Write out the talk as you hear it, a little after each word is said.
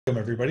Welcome,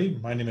 everybody.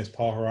 My name is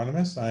Paul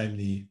Hieronymus. I'm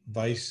the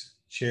Vice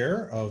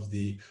Chair of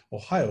the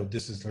Ohio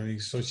Distance Learning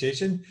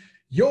Association,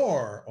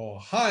 your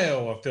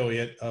Ohio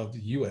affiliate of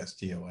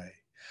USDLA.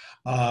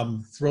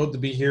 Thrilled to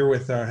be here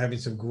with having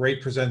some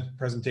great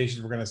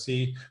presentations we're going to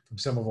see from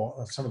some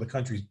of the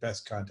country's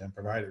best content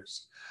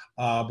providers.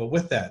 But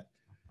with that,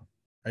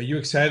 are you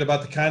excited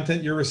about the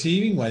content you're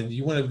receiving? When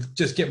you want to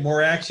just get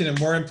more action and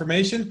more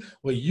information,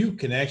 well, you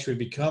can actually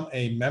become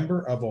a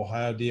member of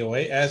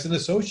OhioDLA as an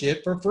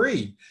associate for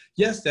free.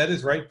 Yes, that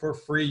is right, for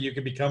free. You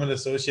can become an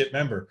associate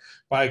member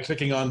by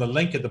clicking on the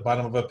link at the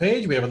bottom of a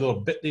page. We have a little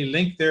bit.ly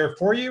link there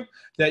for you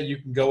that you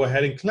can go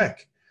ahead and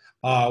click.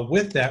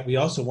 With that, we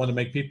also want to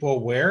make people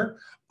aware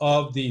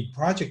of the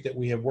project that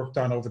we have worked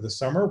on over the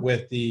summer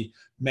with the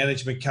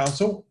Management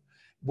Council,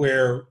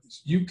 where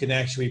you can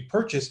actually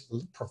purchase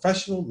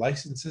professional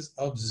licenses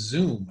of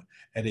Zoom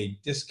at a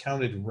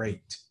discounted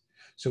rate.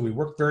 So we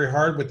worked very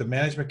hard with the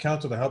Management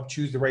Council to help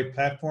choose the right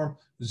platform.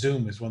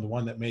 Zoom is the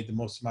one that made the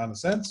most amount of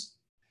sense.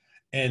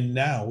 And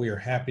now we are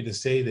happy to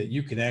say that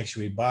you can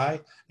actually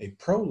buy a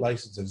pro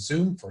license of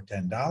Zoom for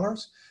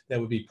 $10 that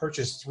would be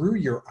purchased through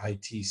your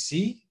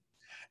ITC.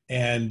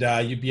 And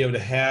you'd be able to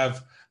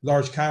have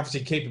large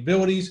conferencing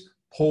capabilities,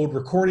 pulled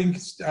recording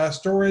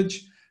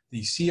storage,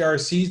 the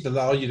CRCs that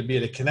allow you to be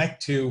able to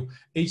connect to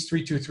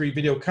H.323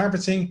 video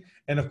conferencing,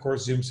 and of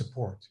course, Zoom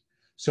support.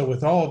 So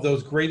with all of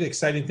those great,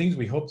 exciting things,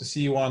 we hope to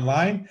see you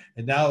online.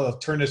 And now I'll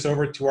turn this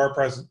over to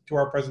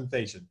our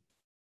presentation.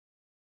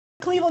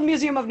 Cleveland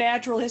Museum of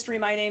Natural History.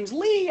 My name's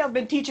Lee. I've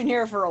been teaching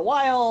here for a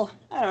while.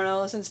 I don't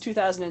know, since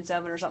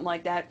 2007 or something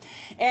like that.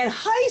 And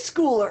high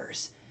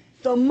schoolers,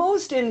 the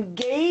most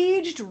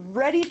engaged,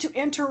 ready to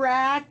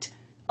interact,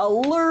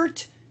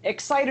 alert,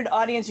 excited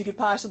audience you could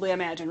possibly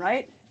imagine,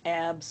 right?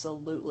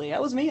 Absolutely.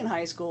 That was me in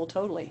high school,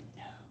 totally.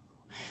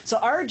 So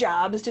our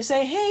job is to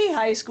say, hey,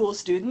 high school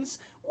students,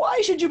 why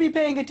should you be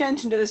paying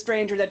attention to the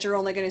stranger that you're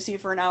only going to see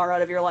for an hour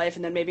out of your life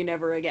and then maybe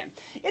never again?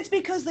 It's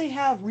because they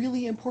have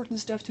really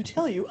important stuff to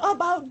tell you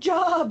about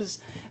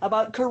jobs,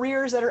 about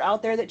careers that are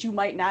out there that you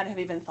might not have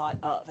even thought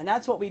of. And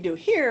that's what we do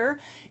here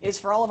is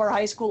for all of our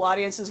high school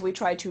audiences, we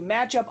try to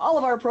match up all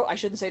of our I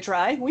shouldn't say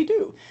try, we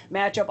do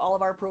match up all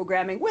of our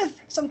programming with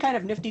some kind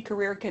of nifty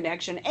career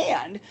connection.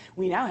 And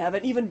we now have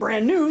an even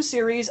brand new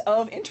series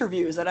of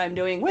interviews that I'm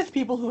doing with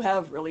people who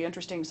have really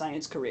interesting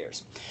science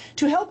careers.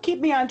 To help keep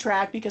me on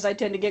track, because I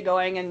tend to get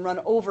going and run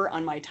over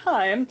on my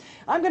time,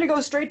 I'm going to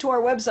go straight to our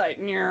website.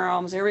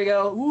 So here we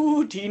go.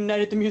 Ooh, teen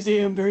night at the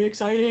museum, very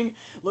exciting.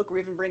 Look, we're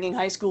even bringing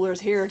high schoolers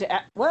here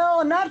to,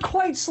 well, not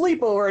quite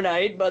sleep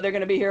overnight, but they're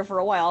going to be here for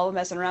a while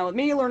messing around with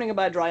me, learning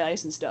about dry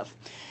ice and stuff.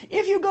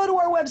 If you go to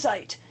our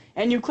website,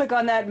 and you click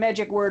on that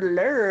magic word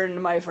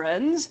learn, my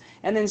friends,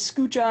 and then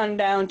scooch on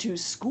down to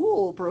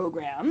school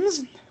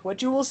programs, what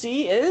you will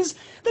see is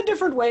the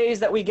different ways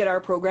that we get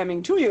our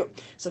programming to you.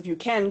 So if you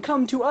can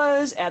come to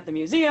us at the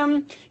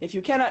museum, if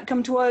you cannot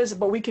come to us,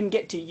 but we can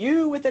get to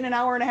you within an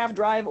hour-and-a-half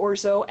drive or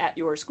so at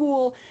your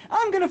school,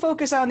 I'm going to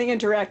focus on the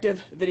interactive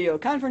video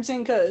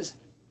conferencing because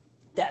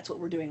that's what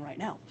we're doing right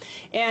now.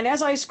 And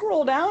as I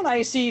scroll down,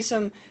 I see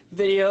some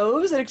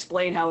videos that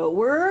explain how it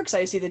works.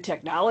 I see the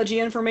technology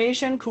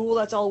information. Cool,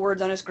 that's all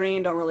words on a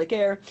screen, don't really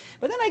care.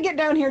 But then I get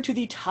down here to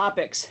the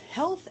topics,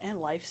 health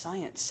and life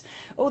science.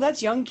 Oh,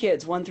 that's young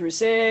kids, 1 through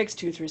 6,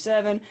 2 through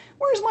 7.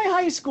 Where's my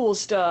high school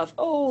stuff?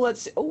 Oh,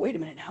 let's see. Oh, wait a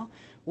minute now.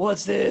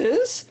 What's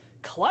this?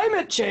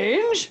 Climate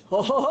change?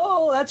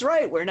 Oh, that's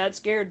right. We're not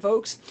scared,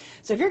 folks.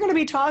 So if you're going to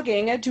be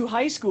talking to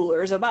high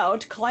schoolers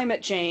about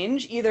climate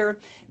change, either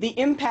the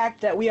impact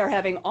that we are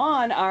having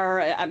on our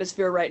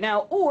atmosphere right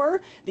now,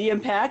 or the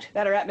impact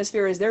that our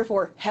atmosphere is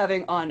therefore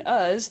having on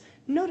us,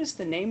 notice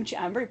the name.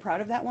 I'm very proud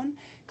of that one.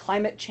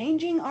 Climate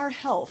changing our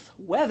health,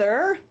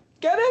 whether...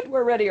 Get it?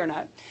 We're ready or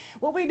not.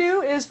 What we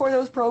do is for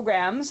those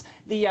programs,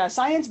 the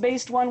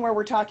science-based one where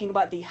we're talking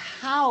about the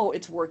how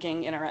it's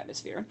working in our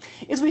atmosphere,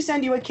 is we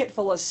send you a kit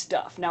full of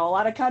stuff. Now, a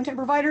lot of content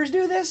providers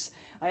do this.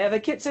 I have a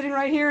kit sitting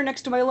right here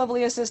next to my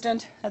lovely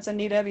assistant. That's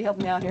Anita, have you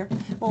helped me out here?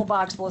 A little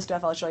box full of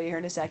stuff I'll show you here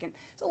in a second.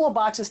 So a little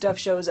box of stuff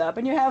shows up,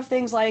 and you have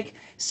things like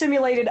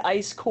simulated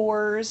ice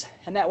cores,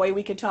 and that way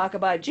we can talk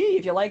about, gee,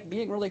 if you like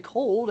being really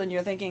cold and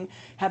you're thinking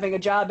having a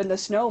job in the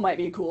snow might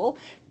be cool,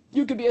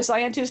 you could be a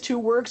scientist who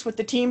works with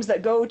the teams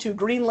that go to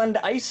Greenland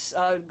ice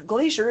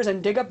glaciers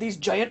and dig up these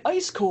giant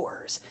ice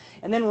cores.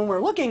 And then when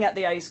we're looking at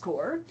the ice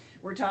core,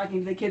 we're talking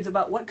to the kids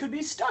about what could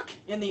be stuck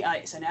in the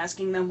ice and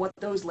asking them what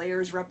those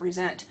layers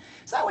represent.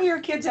 So that way your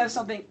kids have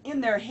something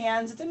in their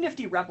hands. It's a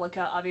nifty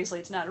replica. Obviously,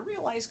 it's not a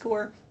real ice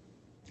core,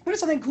 but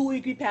it's something cool you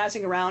could be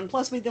passing around.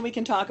 Plus, then we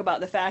can talk about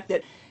the fact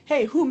that,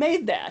 hey, who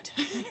made that?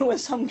 It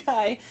was some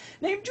guy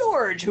named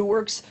George who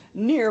works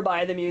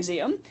nearby the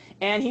museum,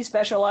 and he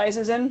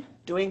specializes in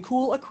doing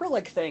cool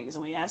acrylic things,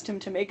 and we asked him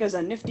to make us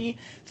a nifty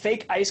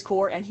fake ice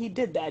core, and he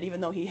did that even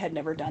though he had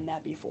never done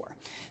that before.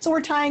 So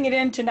we're tying it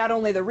into not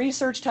only the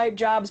research type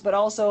jobs, but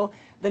also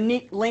the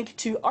neat link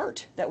to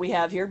art that we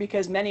have here,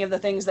 because many of the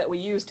things that we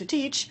use to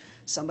teach,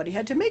 somebody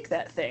had to make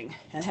that thing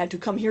and had to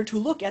come here to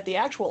look at the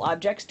actual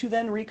objects to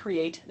then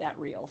recreate that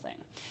real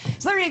thing.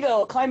 So there you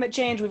go, climate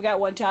change. We've got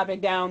one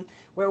topic down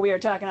where we are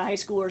talking to high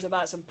schoolers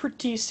about some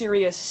pretty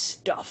serious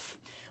stuff.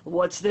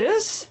 What's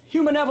this?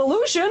 Human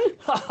evolution?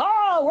 Ha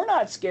ha! We're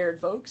not scared,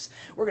 folks.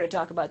 We're going to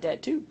talk about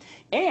that too.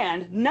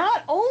 And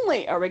not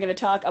only are we going to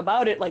talk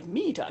about it like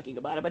me talking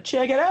about it, but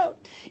check it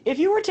out. If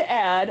you were to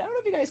add, I don't know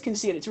if you guys can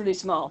see it, it's really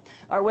small,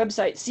 our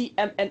website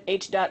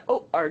cmnh.org/IVC,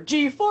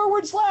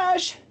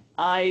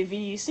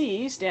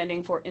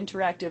 standing for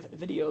Interactive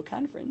Video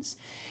Conference.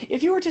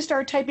 If you were to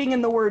start typing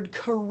in the word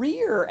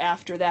career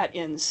after that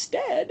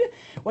instead,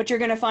 what you're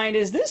going to find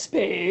is this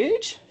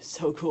page,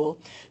 so cool,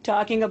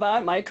 talking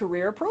about my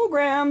career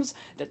programs,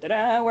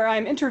 where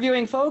I'm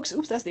interviewing folks.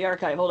 Oops, that's the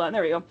archive. Hold on,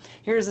 there we go.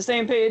 Here's the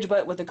same page,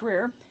 but with the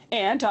career,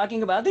 and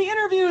talking about the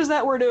interviews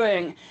that we're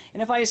doing.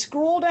 And if I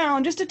scroll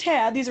down just a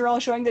tad, these are all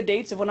showing the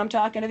dates of when I'm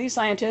talking to these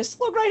scientists.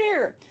 Look right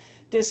here.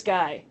 This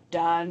guy,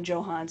 Don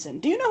Johansson.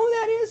 Do you know who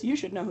that is? You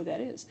should know who that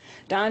is.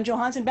 Don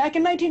Johansson, back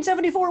in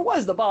 1974,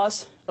 was the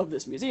boss of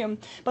this museum,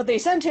 but they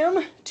sent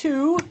him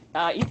to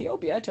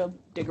Ethiopia to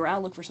dig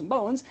around, look for some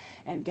bones,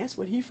 and guess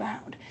what he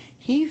found?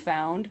 He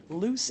found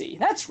Lucy.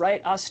 That's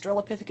right,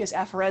 Australopithecus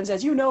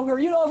afarensis. You know her,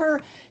 you know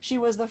her. She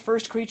was the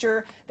first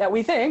creature that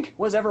we think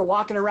was ever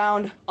walking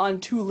around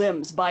on two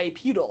limbs,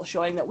 bipedal,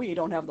 showing that we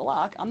don't have the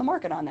lock on the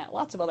market on that.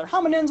 Lots of other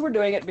hominins were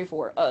doing it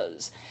before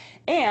us.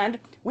 And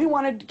we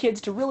wanted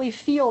kids to really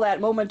feel that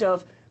moment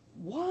of,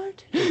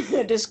 what?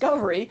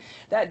 Discovery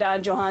that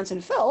Don Johansson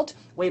felt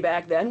way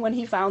back then when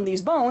he found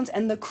these bones,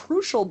 and the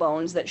crucial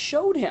bones that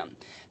showed him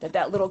that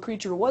that little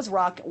creature was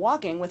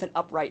walking with an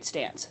upright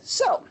stance.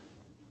 So,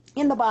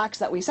 in the box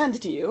that we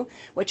send to you,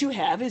 what you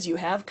have is you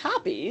have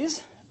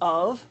copies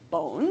of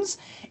bones.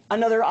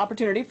 Another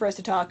opportunity for us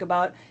to talk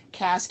about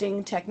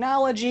casting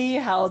technology,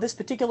 how this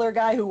particular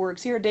guy who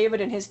works here,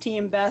 David, and his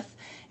team, Beth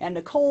and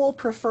Nicole,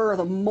 prefer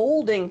the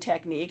molding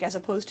technique as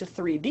opposed to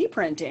 3D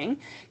printing,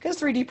 because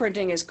 3D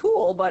printing is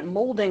cool, but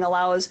molding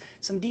allows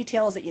some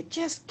details that you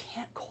just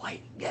can't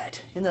quite get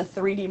in the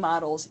 3D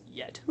models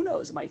yet. Who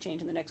knows, it might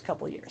change in the next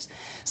couple of years.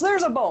 So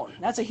there's a bone.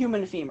 That's a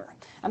human femur.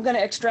 I'm going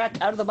to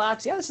extract out of the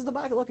box. Yeah, this is the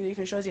box. Look, it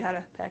even shows you how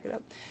to pack it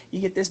up. You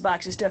get this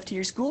box of stuff to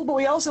your school, but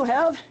we also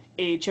have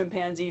a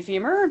chimpanzee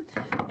femur,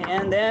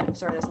 and then,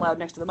 sorry, that's loud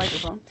next to the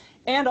microphone,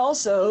 and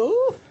also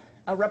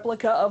a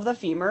replica of the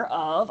femur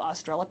of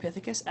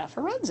Australopithecus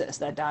afarensis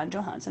that Don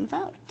Johansson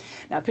found.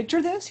 Now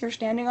picture this, you're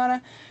standing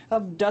on a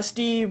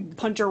dusty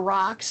bunch of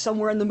rocks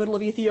somewhere in the middle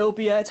of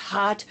Ethiopia, it's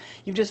hot,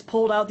 you've just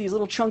pulled out these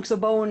little chunks of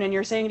bone and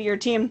you're saying to your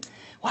team,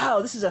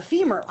 wow, this is a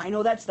femur, I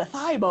know that's the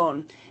thigh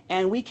bone,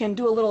 and we can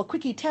do a little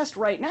quickie test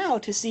right now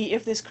to see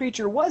if this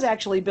creature was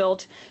actually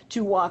built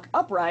to walk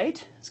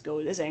upright, let's go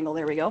to this angle,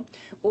 there we go,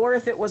 or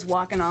if it was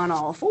walking on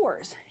all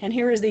fours. And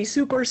here is the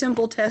super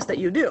simple test that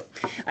you do.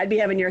 I'd be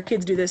having your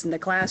kids do this in the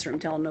classroom,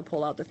 tell them to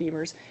pull out the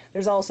femurs.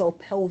 There's also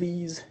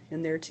pelvis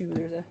in there too,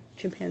 there's a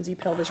chimpanzee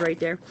pelvis right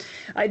there.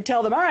 I'd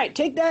tell them, all right,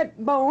 take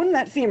that bone,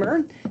 that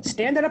femur,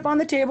 stand it up on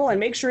the table and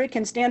make sure it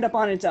can stand up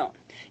on its own.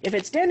 If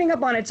it's standing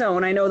up on its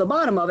own, I know the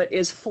bottom of it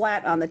is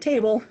flat on the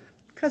table,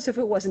 because if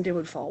it wasn't, it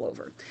would fall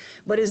over.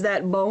 But is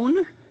that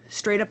bone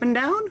straight up and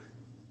down?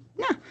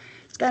 Yeah,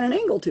 it's got an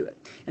angle to it.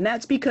 And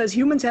that's because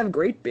humans have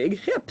great big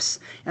hips,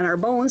 and our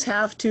bones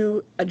have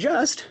to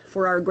adjust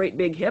for our great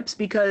big hips,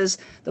 because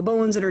the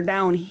bones that are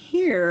down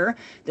here,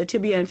 the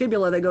tibia and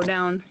fibula that go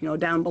down,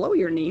 down below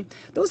your knee,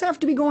 those have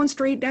to be going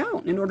straight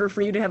down in order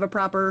for you to have a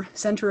proper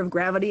center of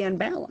gravity and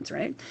balance,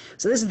 right?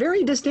 So this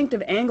very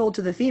distinctive angle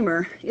to the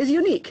femur is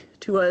unique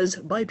to us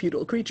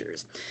bipedal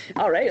creatures.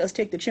 All right, let's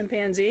take the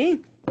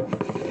chimpanzee,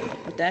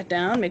 put that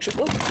down, make sure,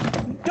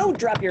 don't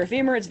drop your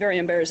femur, it's very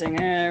embarrassing.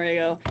 There we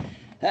go.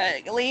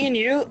 Lean,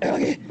 you.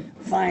 Okay,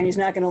 fine, he's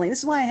not going to lean. This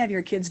is why I have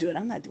your kids do it.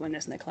 I'm not doing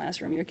this in the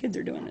classroom. Your kids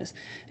are doing this.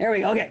 There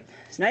we go. Okay,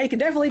 so now you can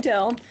definitely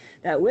tell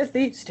that with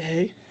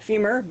the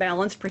femur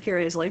balanced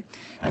precariously,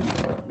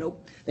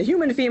 nope, the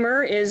human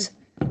femur is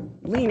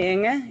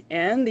leaning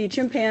and the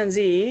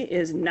chimpanzee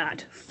is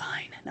not.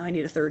 Fine. Now I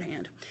need a third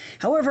hand.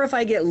 However, if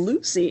I get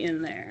Lucy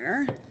in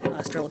there,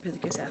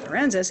 Australopithecus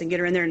afarensis, and get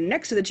her in there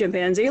next to the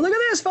chimpanzee, look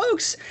at this,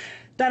 folks.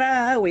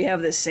 Ta-da! We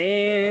have the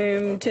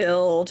same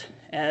tilt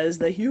as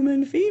the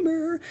human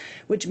femur,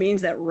 which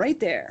means that right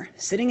there,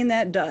 sitting in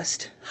that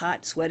dust,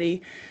 hot,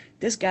 sweaty,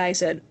 this guy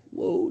said,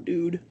 whoa,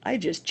 dude, I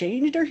just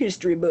changed our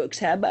history books.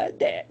 How about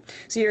that?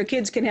 So your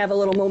kids can have a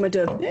little moment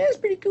of, it's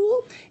pretty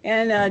cool,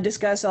 and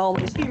discuss all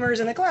these femurs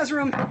in the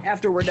classroom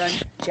after we're done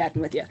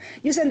chatting with you.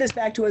 You send this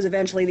back to us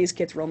eventually. These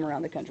kits roam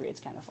around the country.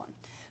 It's kind of fun.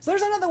 So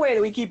there's another way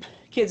that we keep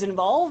kids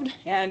involved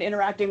and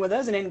interacting with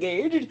us and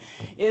engaged,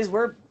 is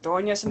we're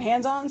throwing you some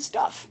hands-on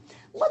stuff.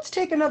 Let's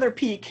take another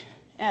peek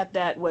at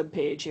that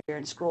webpage here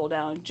and scroll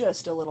down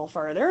just a little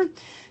farther.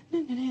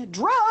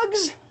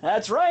 Drugs!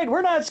 That's right,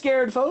 we're not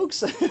scared,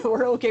 folks.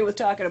 We're okay with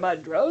talking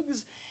about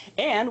drugs.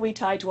 And we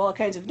tie to all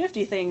kinds of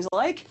nifty things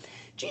like,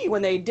 gee,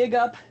 when they dig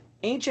up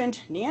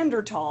ancient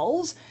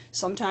Neanderthals,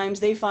 sometimes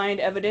they find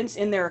evidence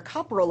in their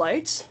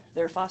coprolites,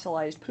 their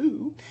fossilized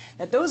poo,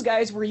 that those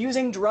guys were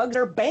using drugs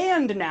that are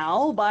banned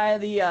now by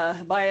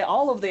by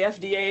all of the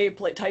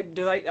FDA type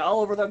device all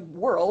over the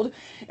world.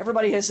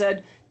 Everybody has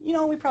said, you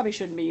know, we probably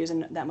shouldn't be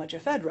using that much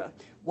ephedra.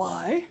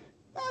 Why?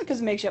 Because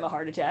it makes you have a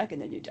heart attack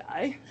and then you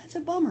die. That's a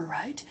bummer,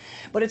 right?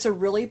 But it's a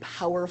really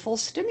powerful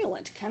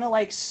stimulant, kind of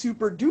like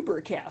super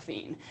duper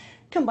caffeine,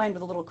 combined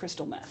with a little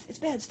crystal meth. It's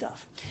bad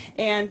stuff.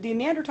 And the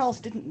Neanderthals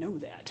didn't know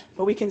that.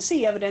 But we can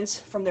see evidence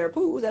from their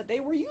poo that they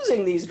were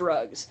using these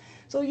drugs.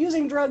 So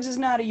using drugs is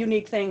not a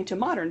unique thing to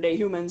modern day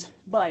humans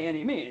by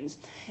any means.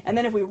 And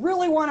then if we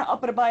really want to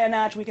up it by a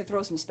notch, we could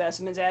throw some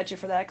specimens at you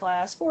for that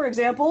class. For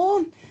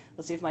example,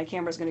 let's see if my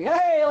camera's going to go,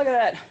 hey, look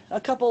at that. A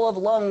couple of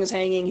lungs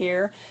hanging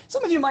here.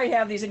 Some of you might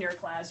have these in your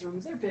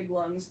classrooms. They're big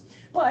lungs,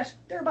 but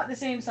they're about the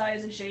same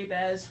size and shape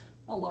as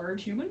a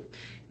large human.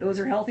 Those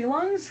are healthy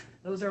lungs.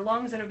 Those are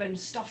lungs that have been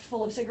stuffed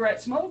full of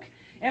cigarette smoke,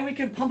 and we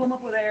can pump them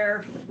up with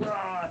air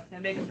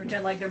and make them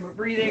pretend like they're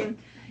breathing,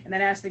 and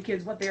then ask the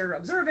kids what they're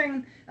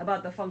observing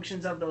about the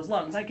functions of those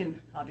lungs. I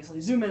can obviously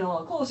zoom in a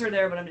little closer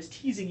there, but I'm just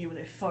teasing you with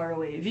a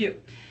faraway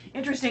view.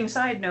 Interesting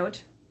side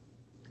note,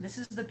 this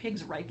is the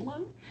pig's right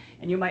lung,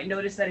 and you might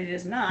notice that it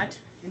is not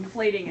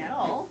inflating at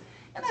all,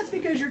 and that's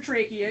because your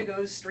trachea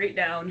goes straight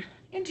down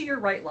into your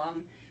right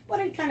lung, but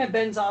it kind of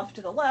bends off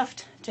to the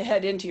left to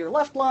head into your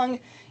left lung,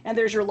 and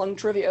there's your lung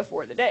trivia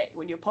for the day.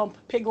 When you pump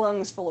pig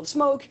lungs full of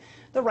smoke,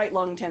 the right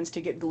lung tends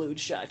to get glued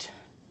shut.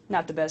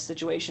 Not the best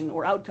situation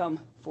or outcome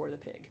for the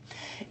pig.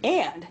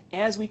 And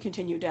as we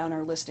continue down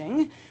our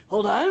listing,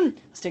 hold on,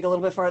 let's take a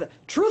little bit farther.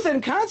 Truth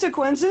and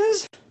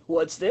consequences.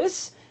 What's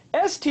this?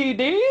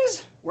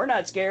 STDs? We're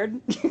not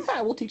scared.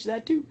 We'll teach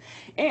that too.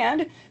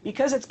 And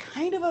because it's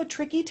kind of a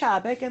tricky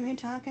topic, I mean,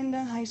 talking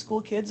to high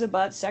school kids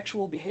about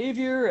sexual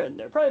behavior and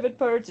their private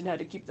parts and how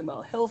to keep them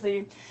all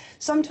healthy,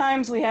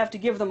 sometimes we have to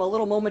give them a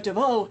little moment of,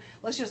 oh,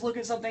 let's just look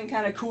at something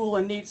kind of cool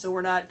and neat so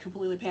we're not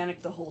completely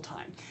panicked the whole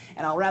time.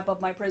 And I'll wrap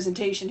up my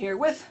presentation here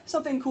with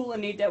something cool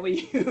and neat that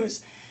we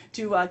use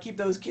to keep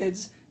those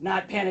kids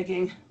not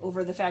panicking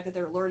over the fact that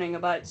they're learning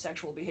about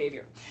sexual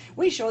behavior.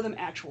 We show them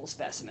actual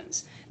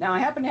specimens. Now, I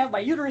happen to have my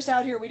uterus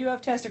out here. We do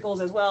have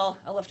testicles as well.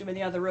 I left them in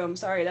the other room.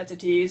 Sorry, that's a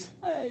tease.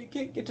 I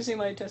can't get to see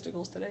my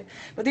testicles today.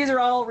 But these are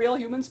all real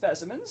human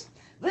specimens.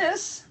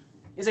 This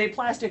is a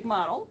plastic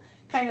model,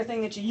 kind of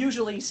thing that you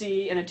usually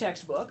see in a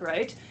textbook,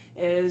 right?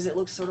 It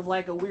looks sort of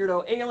like a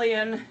weirdo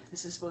alien.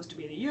 This is supposed to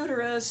be the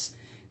uterus.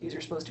 These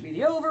are supposed to be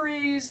the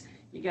ovaries.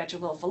 You got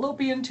your little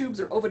fallopian tubes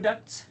or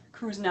oviducts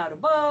cruising out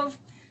above.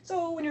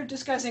 So when you're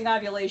discussing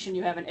ovulation,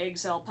 you have an egg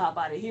cell pop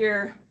out of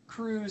here,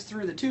 cruise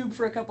through the tube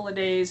for a couple of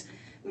days,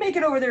 make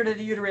it over there to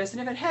the uterus,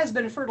 and if it has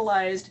been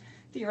fertilized,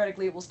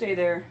 theoretically it will stay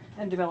there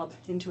and develop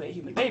into a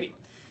human baby.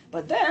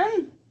 But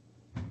then,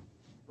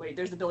 wait,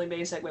 there's the Billy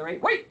Mays segue,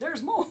 right? Wait,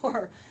 there's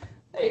more!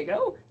 There you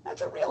go.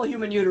 That's a real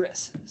human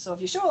uterus. So if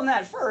you show them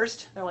that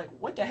first, they're like,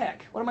 what the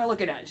heck? What am I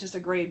looking at? It's just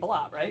a gray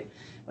blob, right?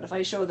 But if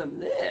I show them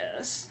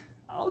this,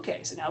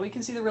 okay, so now we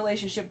can see the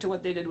relationship to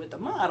what they did with the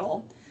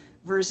model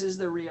versus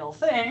the real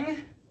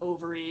thing,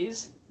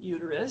 ovaries,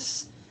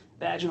 uterus,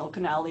 vaginal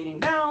canal leading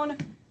down,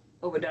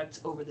 oviducts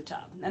over the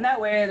top. And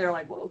that way they're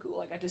like, whoa, cool,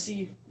 I got to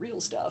see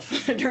real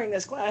stuff during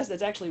this class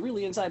that's actually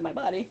really inside my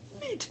body.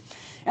 Neat.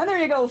 And there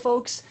you go,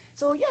 folks.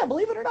 So yeah,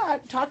 believe it or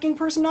not, talking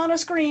person on a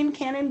screen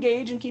can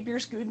engage and keep your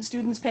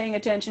students paying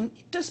attention,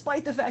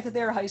 despite the fact that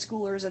they're high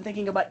schoolers and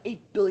thinking about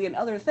 8 billion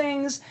other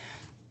things.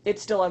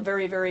 It's still a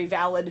very, very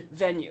valid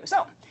venue.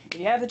 So if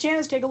you have the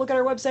chance, take a look at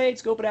our website,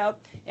 scope it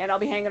out, and I'll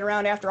be hanging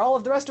around after all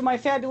of the rest of my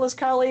fabulous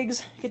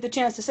colleagues get the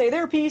chance to say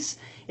their piece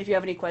if you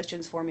have any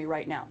questions for me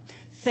right now.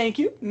 Thank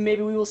you.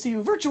 Maybe we will see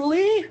you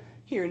virtually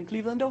here in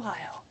Cleveland,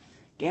 Ohio.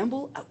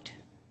 Gamble out.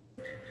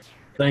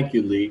 Thank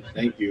you, Lee.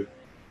 Thank you.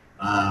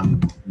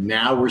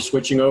 Now we're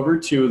switching over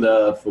to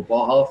the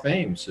Football Hall of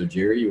Fame. So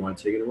Jerry, you want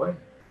to take it away?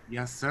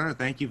 Yes, sir.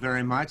 Thank you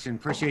very much, and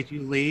appreciate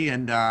you, Lee.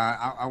 And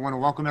I want to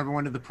welcome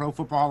everyone to the Pro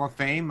Football Hall of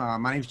Fame.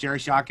 My name is Jerry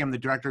Shockey. I'm the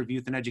Director of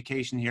Youth and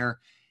Education here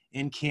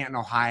in Canton,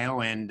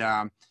 Ohio. And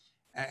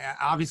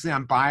obviously,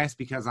 I'm biased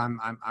because I'm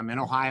in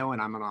Ohio,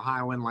 and I'm an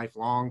Ohioan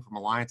lifelong from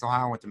Alliance,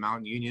 Ohio. Went to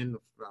Mountain Union,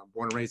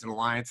 born and raised in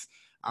Alliance.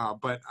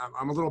 But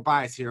I'm a little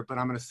biased here. But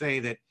I'm going to say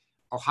that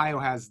Ohio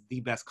has the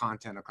best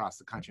content across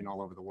the country and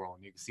all over the world.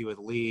 And you can see with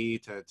Lee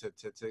to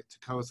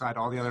COSI, to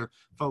all the other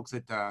folks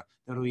that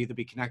will either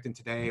be connecting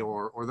today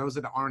or those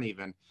that aren't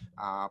even,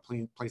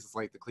 places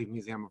like the Cleveland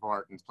Museum of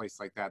Art and places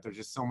like that. There's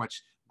just so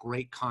much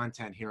great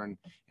content here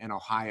in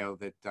Ohio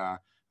that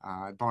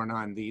bar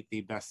none,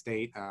 the best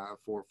state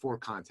for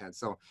content.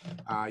 So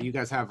you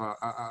guys have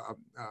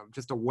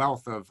just a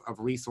wealth of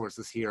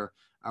resources here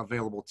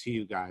available to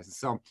you guys.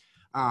 So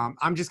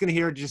I'm just going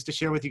to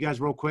share with you guys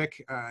real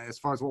quick as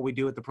far as what we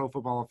do at the Pro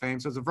Football Hall of Fame.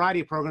 So there's a variety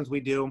of programs we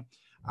do.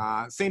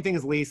 Same thing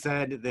as Lee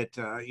said,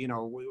 that, you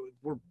know,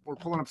 we're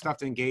pulling up stuff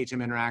to engage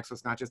him, interact, so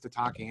it's not just a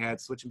talking head,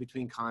 switching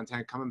between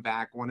content, coming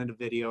back, going into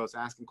videos,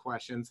 asking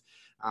questions,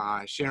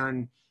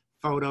 sharing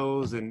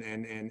photos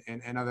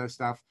and other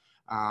stuff,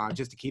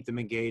 just to keep them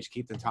engaged,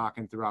 keep them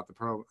talking throughout the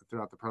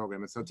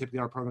program. And so typically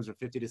our programs are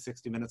 50 to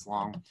 60 minutes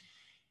long.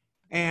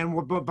 And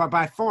but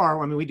by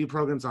far, I mean, we do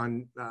programs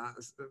on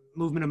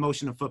movement and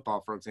motion of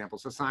football, for example.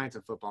 So science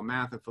of football,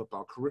 math of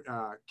football,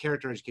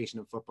 character education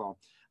of football.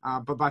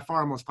 But by far,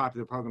 our most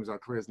popular program is our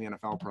Careers in the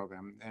NFL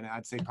program. And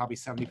I'd say probably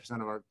 70%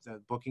 of our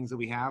bookings that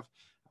we have,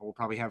 we'll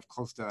probably have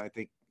close to, I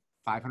think,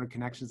 500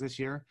 connections this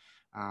year.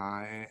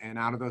 And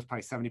out of those,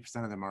 probably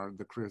 70% of them are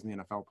the Careers in the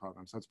NFL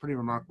program. So it's pretty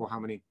remarkable how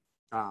many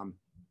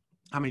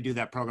do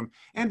that program.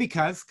 And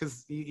because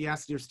you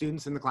ask your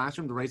students in the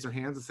classroom to raise their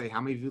hands and say,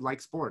 how many of you like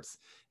sports?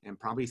 And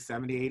probably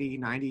 70, 80,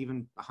 90,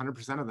 even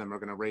 100% of them are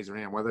going to raise their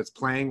hand, whether it's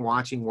playing,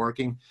 watching,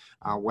 working,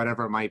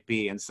 whatever it might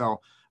be. And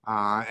so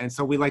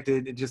we like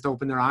to just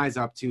open their eyes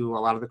up to a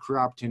lot of the career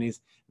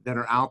opportunities that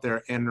are out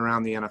there in and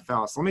around the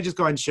NFL. So let me just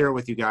go ahead and share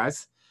with you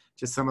guys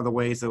just some of the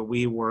ways that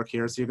we work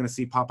here. So you're going to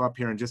see pop up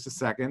here in just a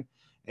second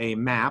a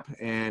map.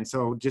 And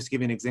so just to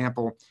give you an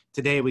example,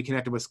 today we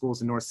connected with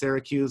schools in North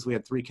Syracuse. We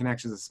had 3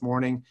 connections this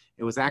morning.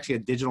 It was actually a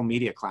digital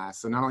media class.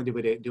 So not only did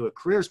we do a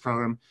careers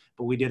program,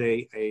 but we did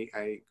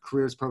a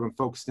careers program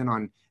focused in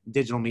on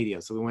digital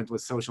media. So we went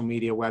with social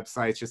media,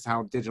 websites, just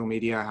how digital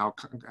media, how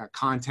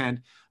content,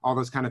 all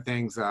those kind of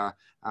things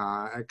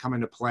come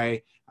into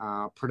play,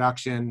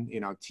 production, you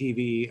know,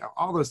 TV,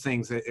 all those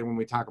things that when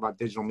we talk about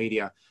digital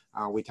media,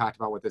 we talked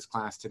about with this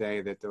class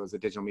today, that there was a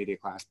digital media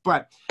class.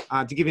 But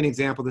to give you an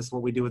example, this is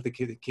what we do with the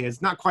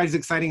kids. Not quite as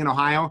exciting in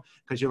Ohio,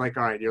 because you're like,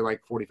 all right, you're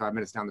like 45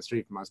 minutes down the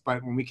street from us.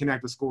 But when we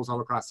connect with schools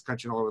all across the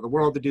country and all over the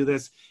world to do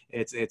this,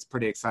 it's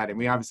pretty exciting.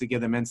 We obviously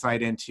give them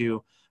insight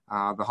into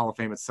the Hall of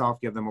Fame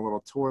itself, give them a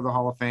little tour of the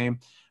Hall of Fame.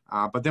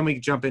 But then we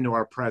jump into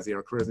our Prezi,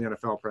 our Careers in the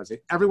NFL Prezi.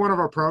 Every one of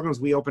our programs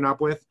we open up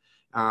with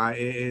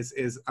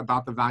is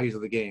about the values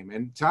of the game.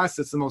 And to us,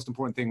 it's the most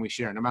important thing we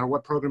share. No matter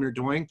what program you're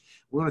doing,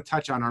 we want to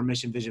touch on our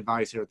mission, vision,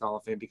 values here at the Hall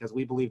of Fame, because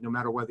we believe no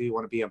matter whether you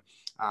want to be a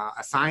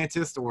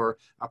scientist or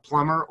a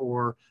plumber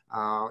or,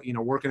 you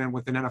know, working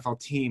with an NFL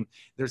team,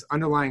 there's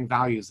underlying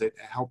values that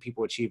help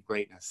people achieve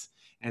greatness.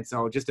 And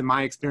so just in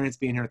my experience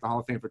being here at the Hall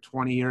of Fame for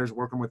 20 years,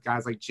 working with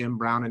guys like Jim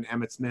Brown and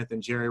Emmett Smith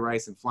and Jerry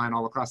Rice and flying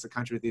all across the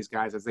country with these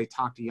guys as they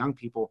talk to young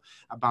people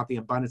about the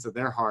abundance of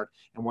their heart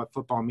and what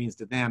football means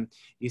to them,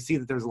 you see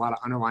that there's a lot of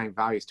underlying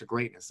values to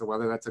greatness. So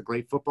whether that's a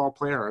great football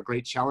player or a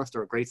great cellist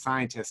or a great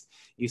scientist,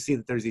 you see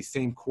that there's these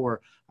same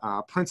core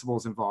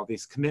principles involved,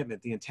 these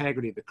commitment, the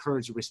integrity, the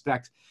courage, the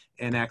respect,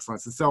 and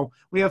excellence. And so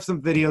we have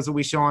some videos that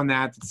we show on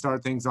that to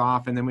start things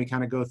off, and then we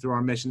kind of go through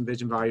our mission,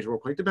 vision, values real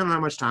quick, depending on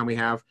how much time we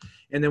have.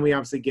 And then we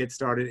obviously get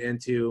started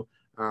into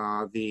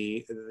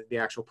the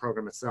actual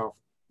program itself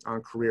on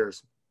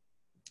careers.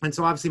 And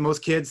so obviously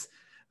most kids,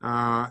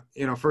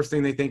 you know, first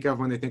thing they think of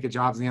when they think of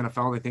jobs in the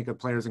NFL, they think of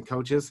players and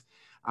coaches.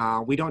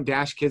 We don't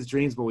dash kids'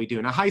 dreams, but we do.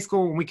 Now, high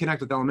school, when we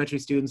connect with elementary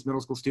students,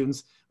 middle school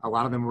students, a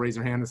lot of them will raise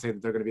their hand and say that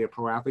they're going to be a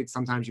pro athlete.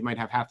 Sometimes you might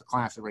have half the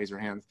class that raise their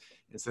hands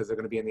and says they're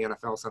going to be in the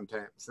NFL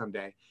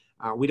someday.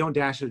 We don't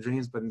dash their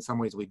dreams, but in some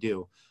ways we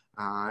do.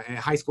 In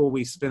high school,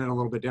 we spin it a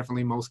little bit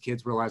differently. Most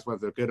kids realize whether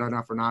they're good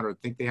enough or not, or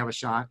think they have a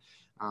shot.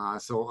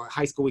 So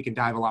high school, we can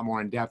dive a lot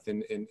more in depth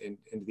into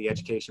the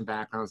education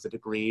backgrounds, the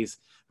degrees.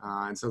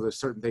 And so there's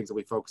certain things that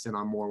we focus in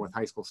on more with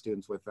high school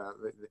students,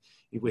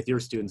 with your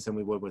students than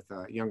we would with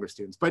younger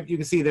students. But you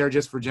can see there,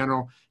 just for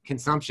general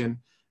consumption,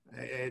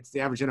 it's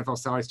the average NFL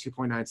salary is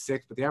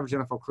 2.96, but the average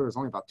NFL career is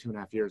only about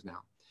 2.5 years now.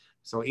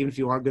 So even if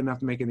you are good enough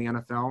to make it in the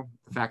NFL,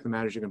 the fact of the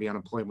matter is you're going to be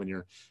unemployed when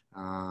you're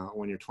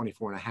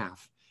 24 and a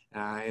half.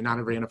 And not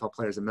every NFL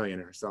player is a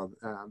millionaire. So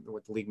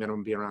with the league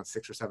minimum being around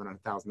 $600,000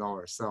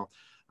 or $700,000. So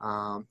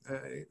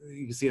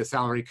you can see a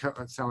salary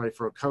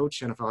for a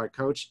coach, NFL head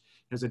coach.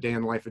 Here's a day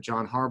in the life of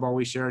John Harbaugh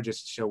we share,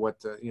 just to show what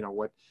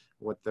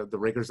the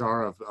rigors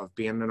are of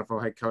being an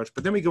NFL head coach.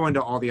 But then we go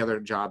into all the other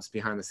jobs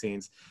behind the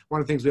scenes.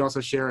 One of the things we also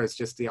share is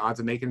just the odds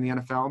of making the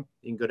NFL.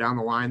 You can go down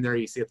the line there.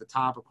 You see at the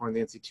top, according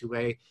to the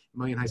NC2A,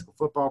 million high school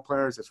football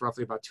players. It's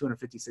roughly about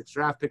 256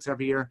 draft picks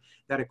every year.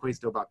 That equates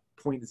to about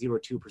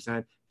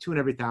 0.02%, 2 in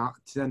every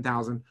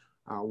 10,000,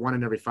 1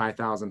 in every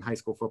 5,000 high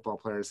school football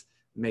players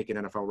make an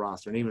NFL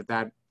roster. And even if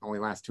that only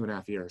lasts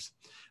 2.5 years.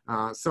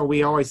 So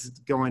we always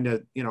go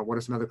into, what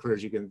are some other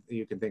careers you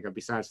can think of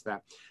besides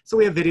that. So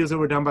we have videos that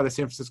were done by the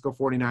San Francisco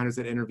 49ers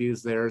that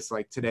interviews theirs.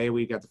 Like today,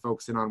 we got to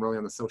focus in on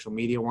the social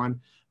media one.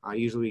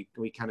 Usually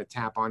we kind of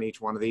tap on each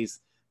one of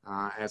these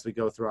as we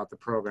go throughout the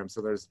program.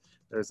 So there's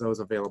those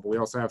available. We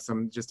also have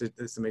some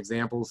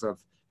examples of,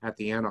 at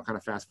the end, I'll kind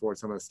of fast forward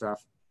some of the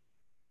stuff.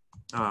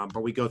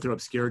 But we go through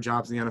obscure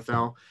jobs in the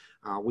NFL.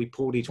 We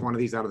pulled each one of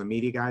these out of the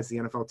media guides the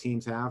NFL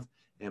teams have,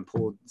 and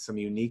pulled some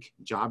unique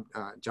job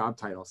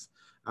titles.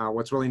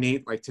 What's really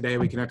neat, like today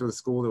we connected with a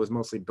school that was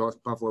mostly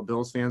Buffalo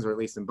Bills fans, or at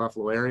least in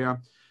Buffalo area.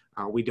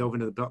 We dove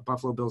into the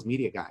Buffalo Bills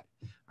media guide.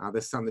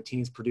 This is something the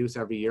teams produce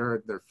every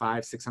year. They're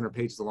 500-600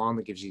 pages long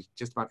that gives you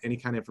just about any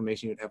kind of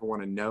information you'd ever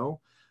want to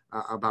know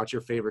about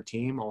your favorite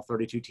team. All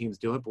 32 teams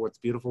do it, but what's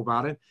beautiful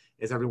about it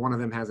is every one of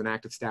them has an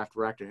active staff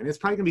director. And it's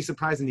probably gonna be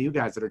surprising to you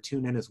guys that are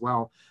tuned in as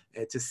well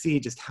to see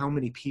just how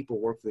many people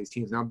work for these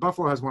teams. Now,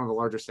 Buffalo has one of the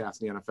larger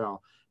staffs in the NFL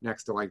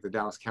next to like the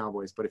Dallas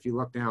Cowboys. But if you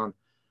look down,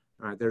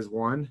 all right, there's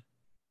one,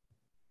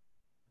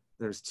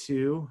 there's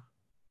two,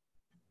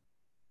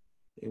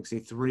 you can see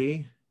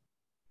three,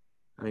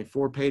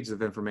 4 pages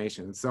of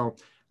information. So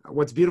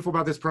what's beautiful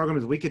about this program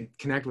is we could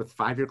connect with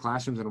 5-year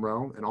classrooms in a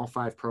row, and all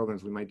 5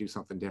 programs, we might do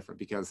something different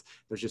because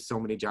there's just so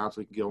many jobs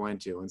we can go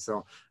into. And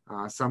so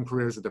some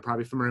careers that they're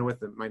probably familiar with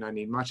that might not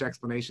need much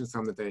explanation,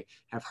 some that they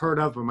have heard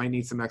of but might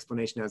need some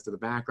explanation as to the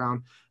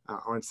background,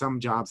 on some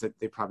jobs that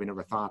they probably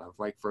never thought of.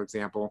 Like, for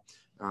example,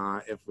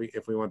 if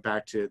we went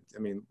back to,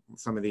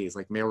 some of these,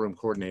 like mailroom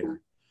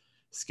coordinator,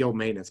 skilled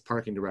maintenance,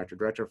 parking director,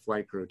 director of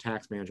flight crew,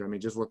 tax manager.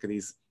 Just look at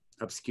these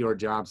obscure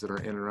jobs that are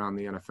in and around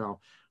the NFL.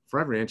 For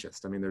every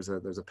interest. There's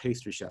a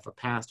pastry chef, a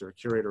pastor, a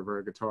curator of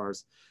our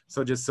guitars.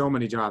 So just so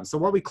many jobs. So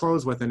what we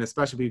close with, and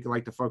especially if you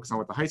like to focus on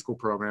with the high school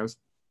programs,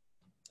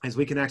 is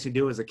we can actually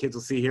do, as the kids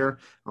will see here,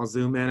 I'll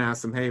zoom in,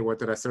 ask them, hey, what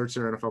did I search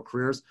their NFL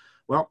careers?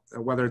 Well,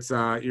 whether it's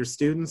your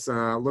students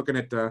looking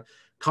at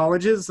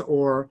colleges,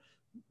 or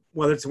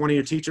whether it's one of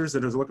your teachers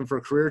that is looking for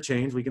a career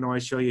change, we can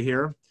always show you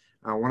here.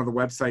 One of the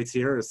websites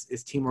here is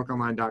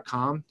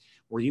teamworkonline.com,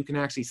 where you can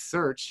actually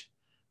search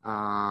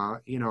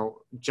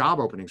job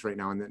openings right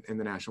now in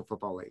the National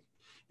Football League.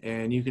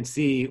 And you can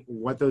see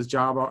what those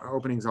job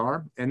openings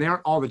are. And they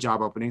aren't all the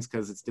job openings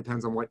because it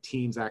depends on what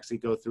teams actually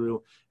go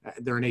through.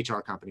 They're an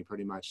HR company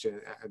pretty much.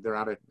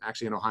 They're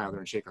actually in Ohio. They're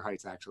in Shaker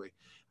Heights actually.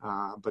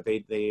 But they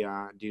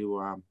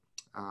do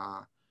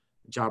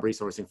job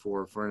resourcing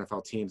for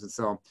NFL teams. And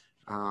so,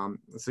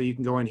 so you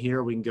can go in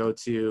here. We can go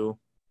to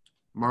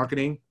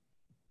marketing.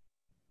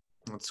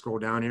 Let's scroll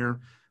down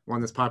here.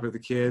 One that's popular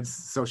with the kids,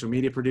 social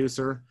media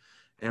producer.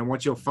 And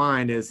what you'll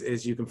find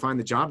is you can find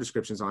the job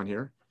descriptions on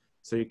here.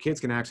 So your kids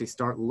can actually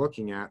start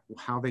looking at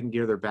how they can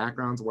gear their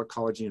backgrounds, what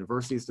college and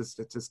universities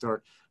to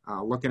start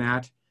looking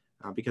at,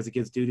 because it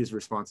gives duties,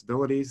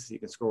 responsibilities. You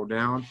can scroll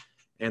down.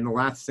 And the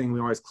last thing we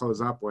always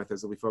close up with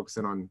is that we focus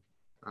in on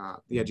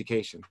the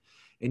education.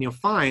 And you'll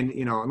find,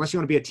 unless you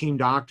want to be a team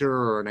doctor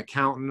or an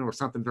accountant or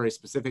something very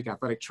specific,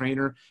 athletic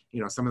trainer,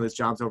 some of those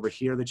jobs over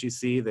here that you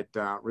see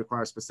that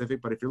require specific.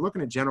 But if you're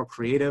looking at general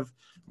creative,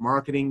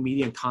 marketing,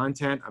 media, and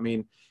content,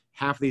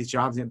 half of these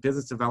jobs in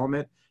business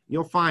development,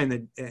 you'll find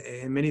that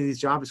in many of these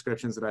job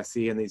descriptions that I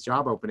see in these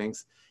job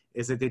openings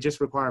is that they just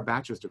require a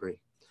bachelor's degree.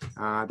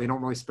 They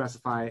don't really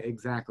specify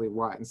exactly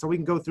what. And so we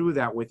can go through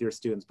that with your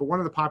students. But one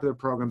of the popular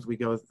programs we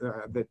go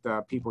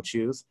that people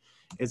choose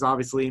is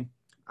obviously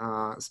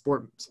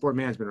sport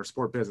management or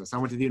sport business. I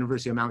went to the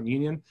University of Mount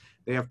Union.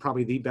 They have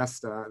probably the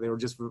best, they were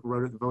just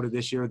voted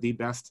this year the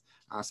best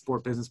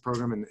sport business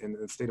program in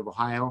the state of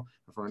Ohio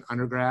for an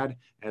undergrad,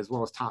 as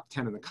well as top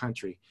 10 in the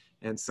country.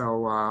 And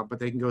so, but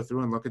they can go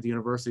through and look at the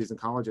universities and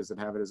colleges that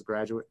have it as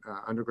graduate,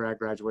 undergrad,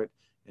 graduate,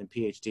 and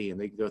PhD,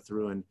 and they can go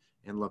through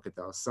and look at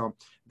those. So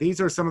these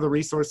are some of the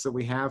resources that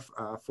we have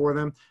for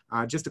them.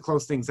 Just to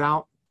close things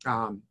out,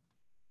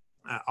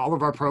 all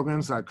of our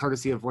programs,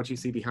 courtesy of what you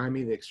see behind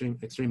me, the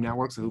Extreme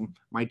Networks, who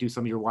might do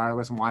some of your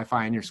wireless and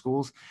Wi-Fi in your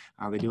schools.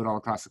 They do it all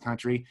across the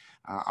country.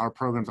 Our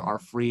programs are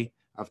free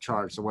of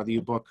charge. So whether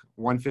you book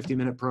one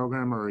 50-minute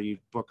program or you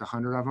book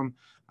 100 of them,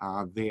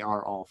 they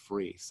are all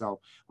free.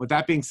 So with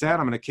that being said,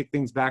 I'm going to kick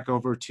things back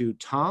over to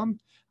Tom.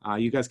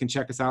 You guys can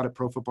check us out at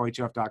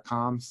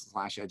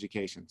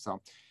profootballhf.com/education. So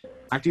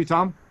back to you,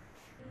 Tom.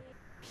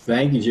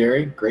 Thank you,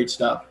 Jerry. Great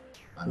stuff.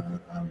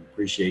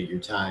 Appreciate your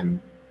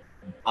time.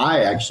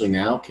 I actually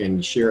now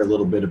can share a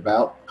little bit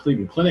about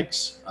Cleveland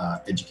Clinic's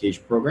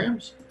education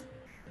programs.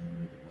 Let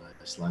me get my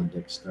slide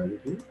deck started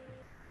here.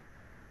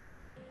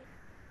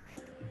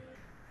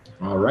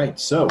 All right,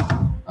 so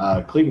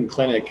Cleveland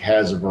Clinic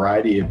has a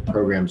variety of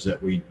programs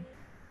that we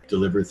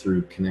deliver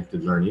through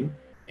Connected Learning,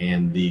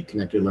 and the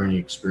Connected Learning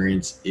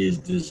experience is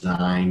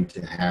designed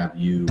to have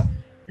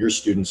your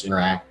students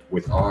interact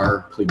with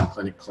our Cleveland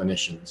Clinic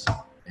clinicians,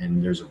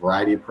 and there's a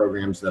variety of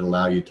programs that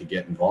allow you to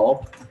get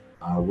involved.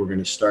 We're going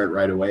to start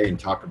right away and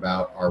talk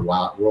about our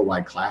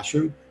worldwide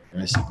classroom.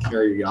 And I see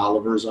Carrie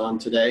Oliver's on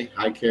today.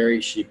 Hi, Carrie.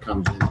 She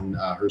comes in,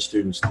 her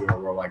students do our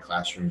worldwide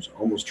classrooms,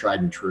 almost tried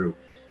and true.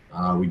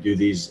 We do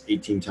these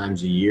 18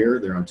 times a year.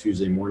 They're on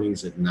Tuesday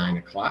mornings at 9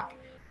 o'clock.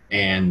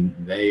 And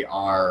they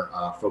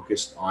are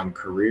focused on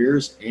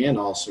careers and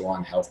also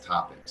on health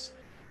topics.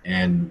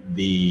 And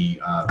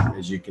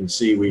as you can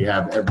see, we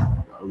have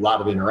a lot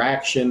of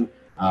interaction.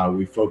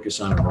 We focus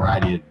on a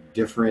variety of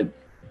different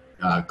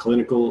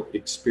clinical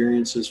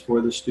experiences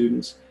for the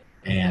students,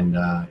 and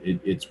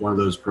it's one of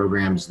those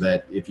programs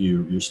that if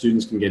your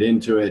students can get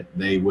into it,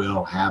 they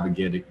will have a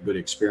good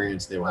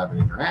experience. They will have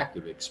an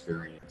interactive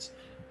experience,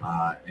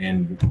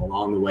 and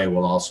along the way,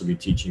 we'll also be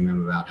teaching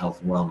them about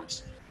health and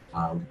wellness.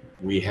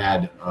 We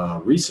had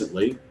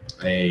recently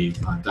a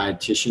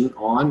dietitian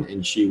on,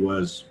 and she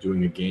was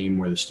doing a game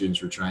where the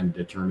students were trying to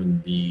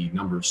determine the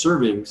number of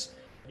servings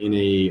in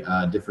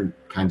a different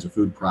kinds of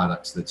food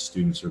products that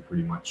students are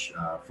pretty much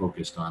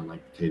focused on, like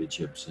potato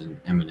chips and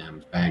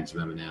M&Ms, bags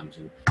of M&Ms.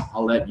 And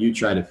I'll let you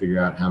try to figure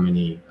out how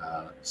many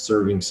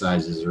serving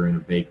sizes are in a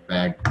baked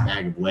bag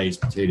of Lay's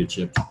potato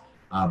chips.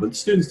 But the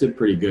students did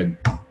pretty good.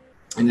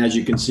 And as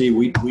you can see,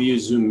 we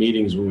use Zoom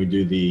meetings when we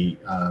do the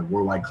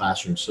worldwide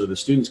classroom, so the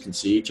students can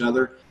see each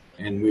other,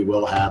 and we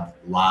will have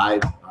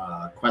live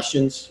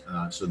questions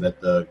so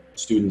that the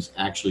students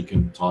actually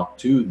can talk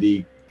to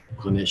the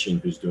clinician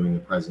who's doing the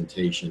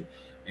presentation.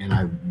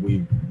 And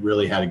we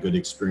really had a good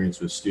experience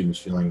with students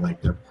feeling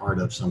like they're part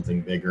of something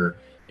bigger.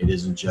 It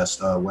isn't just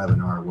a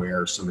webinar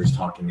where somebody's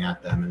talking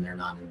at them and they're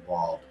not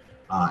involved.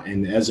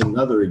 And as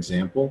another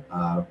example,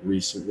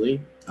 recently,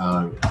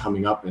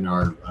 coming up in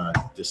our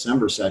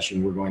December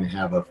session, we're going to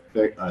have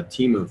a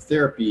team of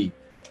therapy,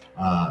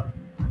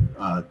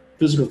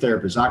 physical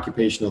therapists,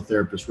 occupational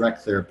therapists,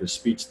 rec therapists,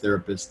 speech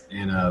therapists,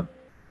 and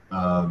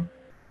a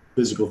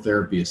physical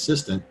therapy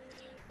assistant.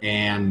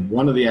 And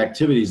one of the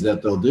activities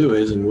that they'll do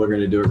is, and we're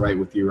going to do it right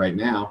with you right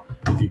now,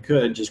 if you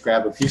could, just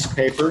grab a piece of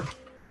paper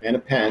and a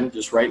pen,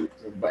 just write,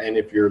 and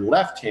if you're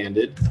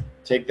left-handed,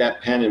 take that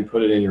pen and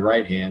put it in your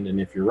right hand, and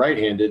if you're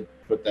right-handed,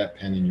 put that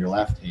pen in your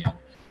left hand.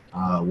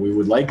 We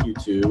would like you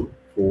to,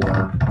 for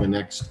the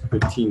next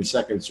 15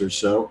 seconds or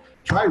so,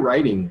 try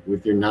writing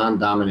with your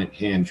non-dominant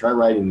hand. Try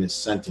writing this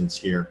sentence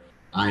here,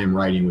 I am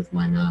writing with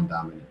my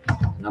non-dominant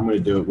hand. And I'm going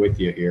to do it with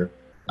you here.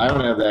 I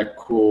don't have that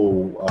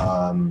cool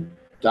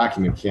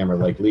document camera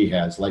like Lee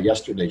has. Like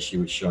yesterday, she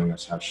was showing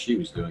us how she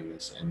was doing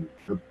this, and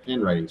her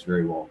handwriting is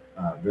very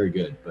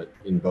good, but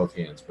in both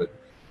hands. But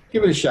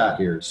give it a shot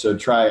here. So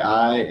try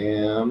I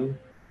am,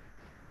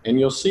 and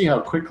you'll see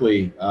how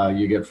quickly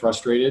you get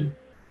frustrated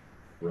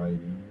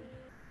writing.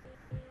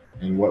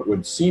 And what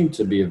would seem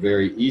to be a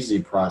very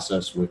easy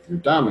process with your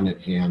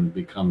dominant hand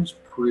becomes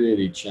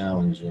pretty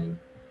challenging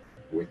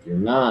with your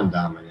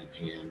non-dominant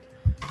hand.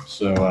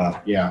 So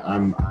yeah,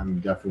 I'm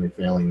definitely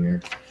failing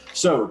there.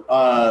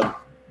 So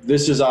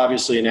this is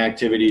obviously an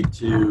activity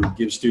to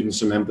give students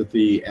some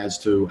empathy as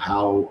to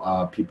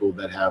how people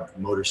that have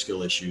motor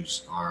skill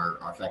issues are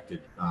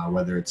affected,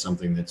 whether it's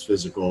something that's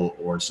physical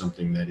or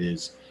something that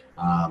is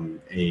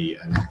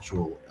an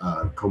actual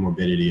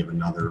comorbidity of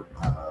another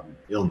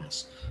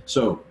illness.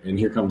 So, and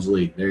here comes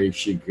Lee. There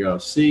she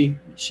goes. See,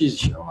 she's a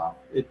show off.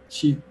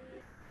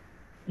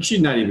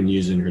 She's not even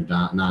using her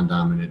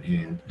non-dominant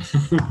hand.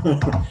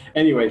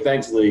 Anyway,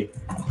 thanks, Lee.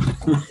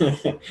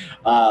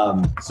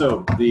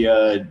 So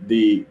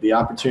the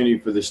opportunity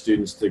for the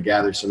students to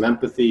gather some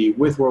empathy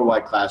with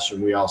Worldwide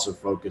Classroom. We also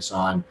focus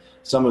on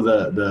some of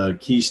the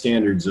key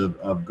standards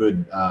of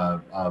good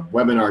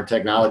webinar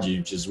technology,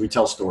 which is we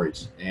tell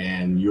stories,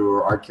 and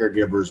our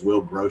caregivers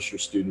will gross your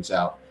students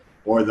out,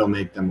 or they'll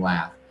make them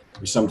laugh.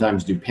 We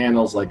sometimes do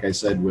panels, like I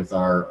said, with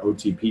our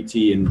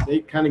OTPT, and they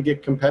kind of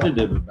get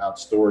competitive about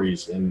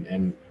stories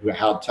and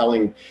how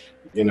telling,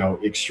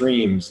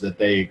 extremes that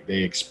they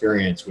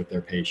experience with their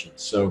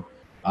patients. So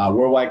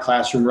Worldwide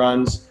Classroom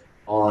runs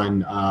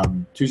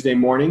on Tuesday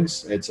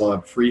mornings. It's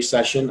a free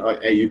session.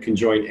 You can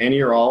join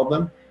any or all of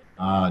them.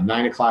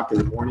 9 o'clock in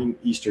the morning,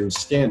 Eastern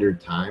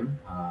Standard Time.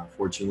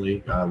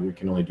 Fortunately, we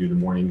can only do the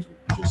mornings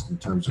just in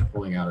terms of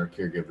pulling out our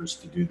caregivers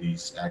to do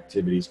these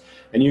activities.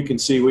 And you can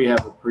see we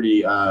have a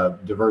pretty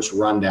diverse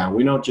rundown.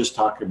 We don't just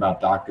talk about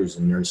doctors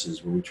and nurses,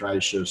 but we try to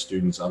show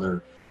students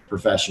other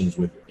professions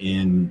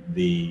within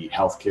the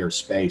healthcare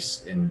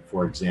space. And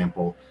for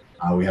example,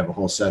 we have a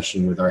whole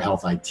session with our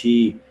health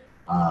IT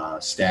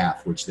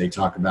staff, which they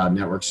talk about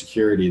network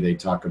security. They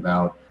talk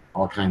about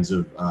all kinds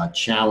of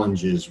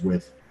challenges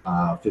with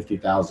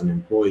 50,000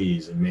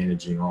 employees and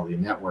managing all the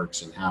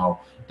networks, and how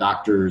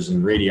doctors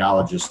and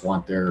radiologists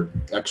want their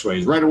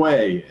x-rays right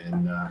away,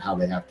 and how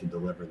they have to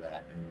deliver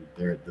that, and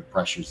the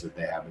pressures that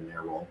they have in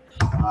their role.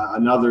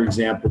 Another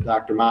example,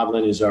 Dr.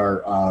 Modlin is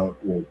our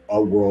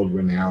a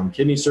world-renowned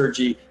kidney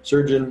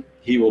surgeon.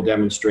 He will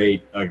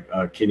demonstrate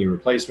a kidney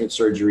replacement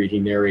surgery. He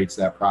narrates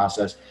that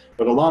process,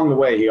 but along the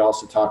way he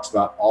also talks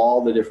about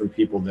all the different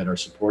people that are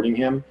supporting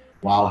him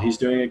while he's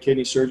doing a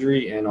kidney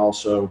surgery, and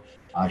also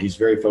he's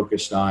very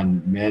focused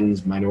on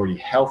men's minority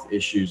health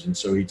issues, and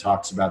so he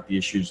talks about the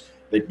issues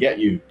that get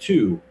you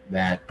to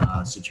that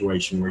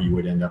situation where you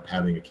would end up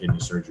having a kidney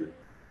surgery.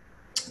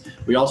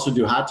 We also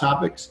do hot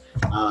topics,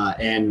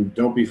 and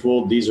don't be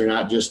fooled, these are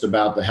not just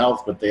about the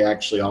health, but they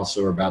actually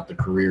also are about the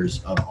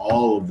careers of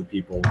all of the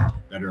people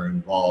that are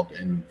involved.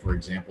 And for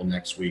example,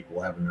 next week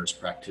we'll have a nurse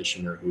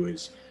practitioner who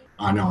is,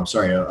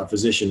 a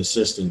physician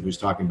assistant who's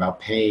talking about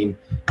pain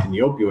and the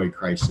opioid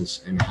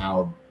crisis, and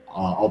how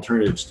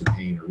alternatives to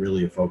pain are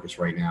really a focus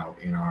right now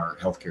in our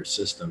healthcare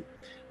system.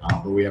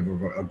 But we have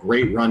a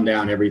great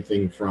rundown,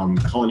 everything from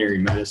culinary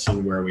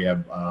medicine, where we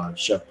have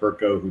Chef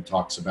Perko, who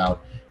talks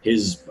about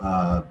his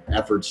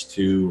efforts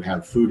to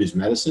have food as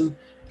medicine,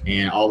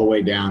 and all the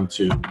way down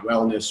to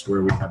wellness,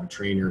 where we have a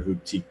trainer who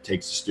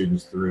takes the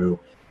students through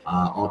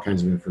all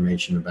kinds of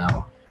information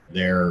about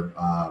their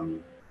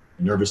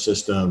nervous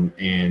system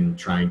and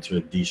trying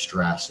to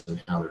de-stress,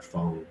 and how their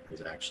phone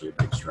is actually a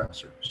big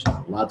stressor.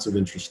 So lots of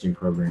interesting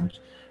programs.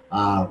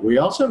 We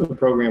also have a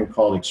program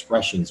called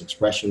Expressions.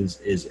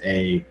 Expressions is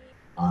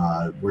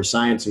where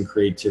science and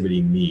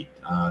creativity meet.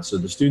 So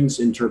the students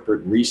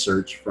interpret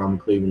research from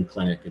Cleveland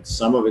Clinic.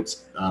 Some of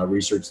it's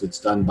research that's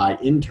done by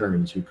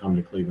interns who come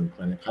to Cleveland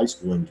Clinic, high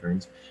school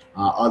interns.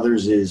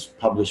 Others is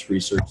published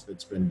research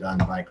that's been done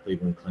by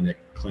Cleveland Clinic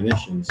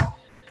clinicians.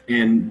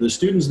 And the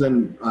students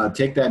then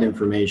take that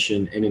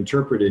information and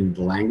interpret it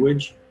into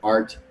language,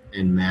 art,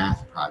 and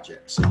math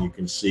projects. And you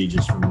can see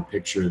just from the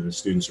picture, the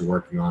students are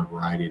working on a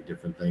variety of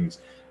different things.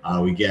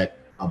 We get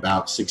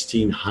about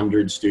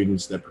 1,600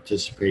 students that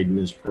participate in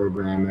this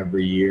program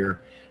every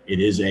year. It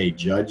is a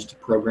judged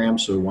program,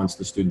 so once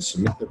the students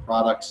submit their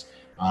products,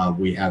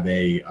 we have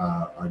a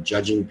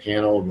judging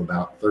panel of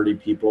about 30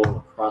 people,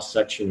 a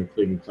cross-section of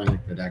Cleveland Clinic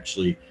that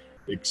actually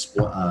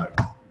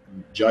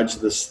judge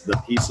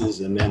the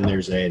pieces, and then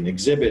there's an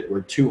exhibit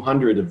where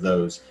 200 of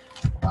those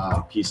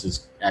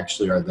pieces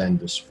actually are then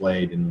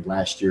displayed. And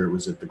last year it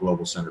was at the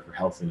Global Center for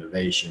Health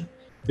Innovation.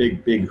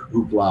 Big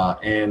hoopla,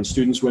 and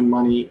students win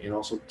money, and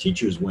also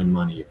teachers win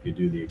money if you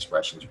do the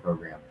Expressions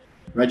program.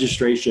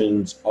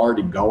 Registration's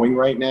already going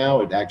right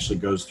now. It actually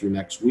goes through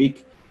next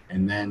week,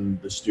 and then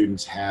the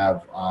students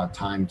have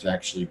time to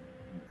actually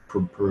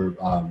peruse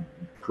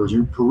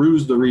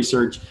the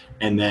research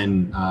and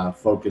then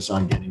focus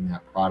on getting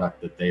that product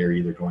that they are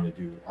either going to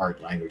do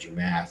art, language, or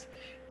math.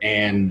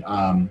 And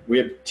we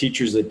have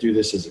teachers that do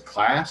this as a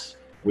class.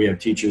 We have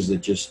teachers that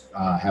just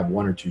have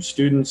one or two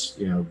students,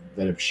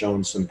 that have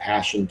shown some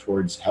passion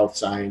towards health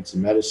science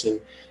and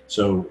medicine.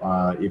 So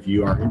if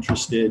you are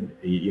interested,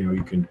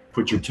 you can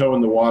put your toe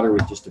in the water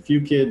with just a few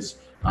kids.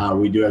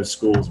 We do have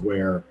schools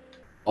where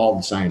all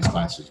the science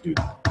classes do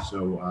that.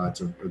 So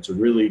it's a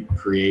really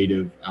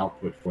creative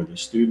output for the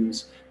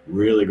students,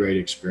 really great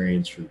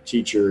experience for the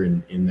teacher,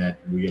 in that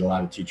we get a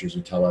lot of teachers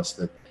who tell us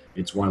that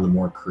it's one of the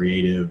more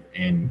creative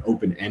and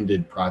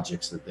open-ended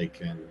projects that they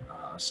can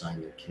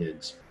assign their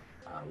kids.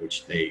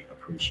 Which they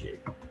appreciate.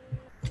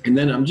 And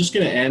then I'm just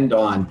going to end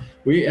on,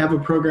 we have a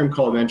program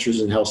called Adventures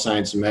in Health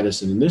Science and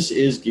Medicine, and this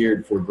is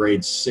geared for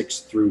grades 6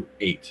 through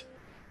 8.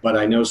 But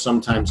I know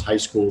sometimes high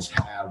schools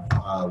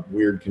have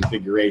weird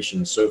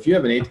configurations. So if you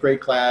have an 8th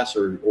grade class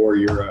or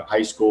you're a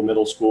high school,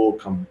 middle school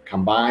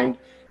combined,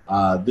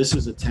 this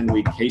is a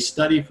 10-week case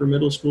study for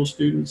middle school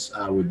students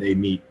where they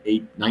meet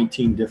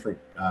 19 different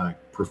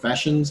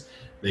professions.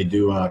 They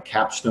do a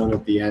capstone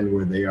at the end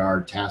where they are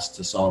tasked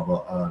to solve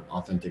an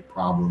authentic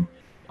problem.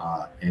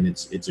 And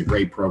it's a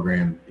great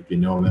program. If you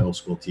know a middle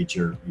school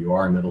teacher, you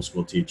are a middle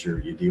school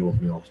teacher, you deal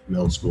with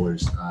middle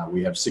schoolers.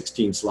 We have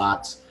 16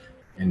 slots,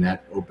 and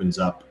that opens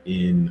up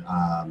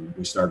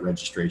we start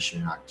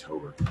registration in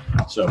October.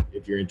 So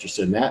if you're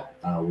interested in that,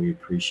 we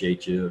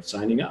appreciate you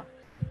signing up.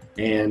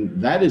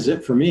 And that is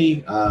it for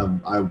me.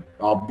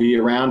 I'll be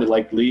around,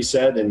 like Lee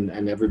said,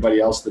 and everybody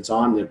else that's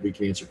on, that we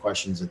can answer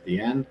questions at the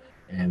end.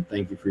 And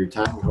thank you for your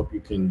time. We hope you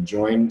can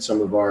join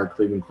some of our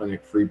Cleveland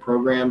Clinic free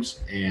programs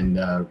and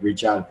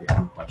reach out if you have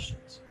any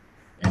questions.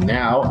 And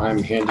now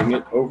I'm handing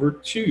it over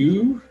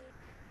to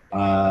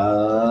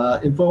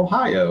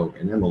InfOhio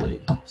and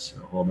Emily.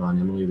 So hold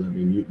on, Emily, let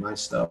me mute my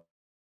stuff.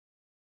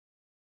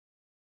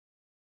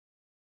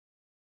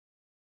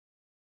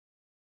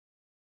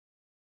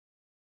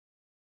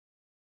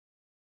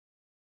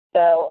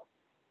 So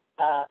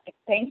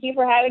thank you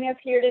for having us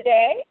here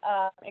today.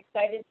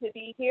 Excited to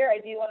be here. I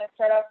do want to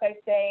start off by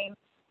saying,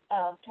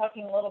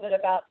 talking a little bit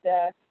about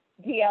the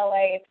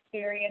DLA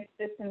experience,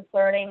 distance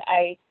learning.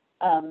 I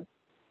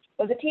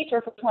was a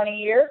teacher for 20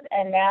 years,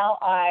 and now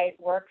I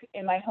work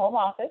in my home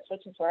office,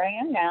 which is where I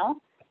am now.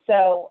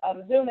 So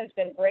Zoom has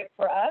been great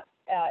for us.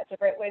 It's a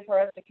great way for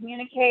us to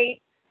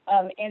communicate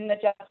in the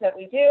jobs that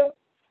we do.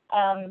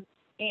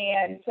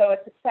 And so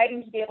it's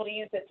exciting to be able to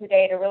use it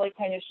today to really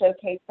kind of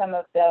showcase some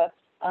of the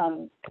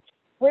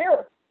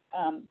career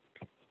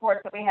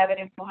supports that we have at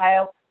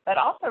InfOhio, but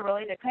also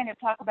really to kind of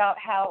talk about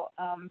how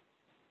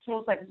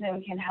tools like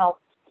Zoom can help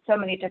so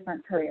many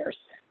different careers.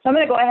 So I'm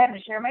going to go ahead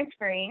and share my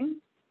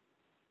screen.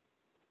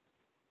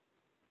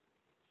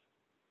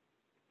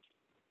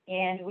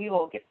 And we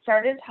will get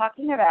started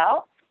talking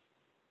about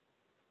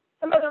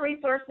some of the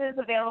resources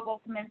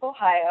available from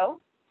InfOhio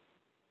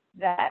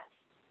that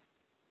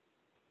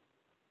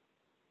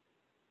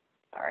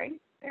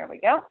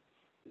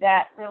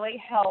really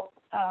help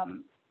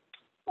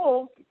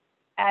schools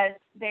as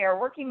they are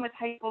working with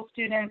high school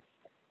students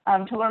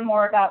to learn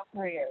more about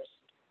careers.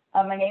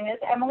 My name is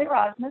Emily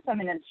Rosmus. I'm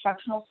an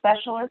instructional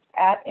specialist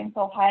at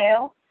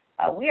InfOhio.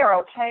 We are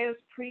Ohio's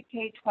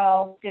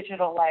pre-K-12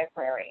 digital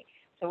library.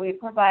 So we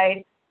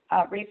provide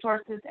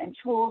resources and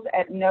tools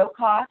at no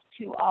cost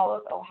to all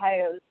of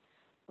Ohio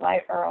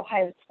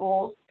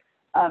schools,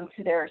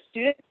 to their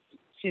students,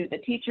 to the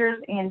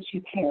teachers, and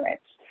to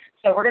parents.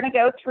 So we're going to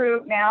go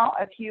through now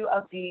a few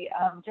of the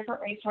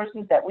different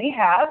resources that we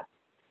have.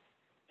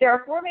 There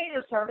are 4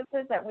 major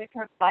services that we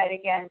provide,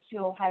 again, to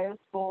Ohio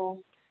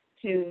schools,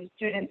 to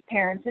students,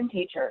 parents, and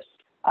teachers.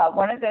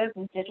 One of those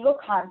is digital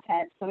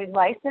content. So we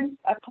license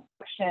a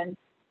collection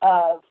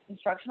of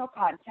instructional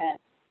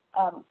content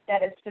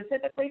that is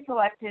specifically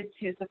selected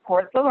to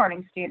support the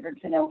learning standards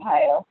in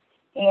Ohio.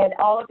 And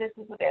all of this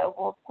is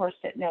available, of course,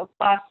 at no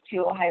cost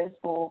to Ohio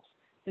schools,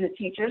 to the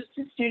teachers,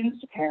 to students,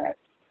 to parents.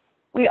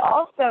 We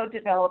also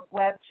develop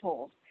web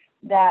tools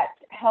that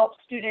help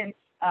students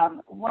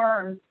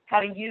learn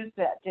how to use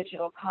that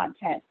digital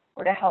content,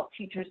 or to help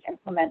teachers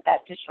implement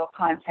that digital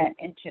content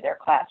into their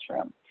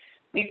classroom.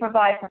 We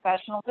provide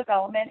professional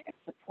development and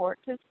support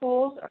to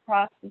schools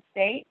across the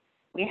state.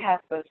 We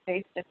have both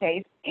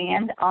face-to-face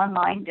and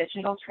online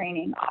digital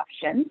training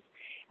options.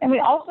 And we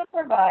also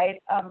provide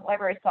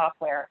library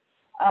software.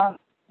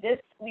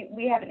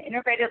 We have an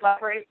integrated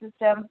library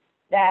system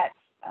that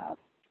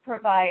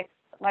provides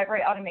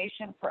library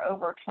automation for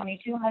over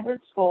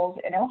 2,200 schools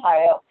in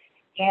Ohio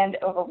and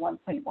over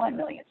 1.1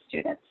 million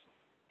students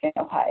in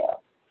Ohio.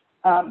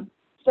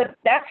 So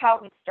that's how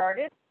we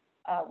started.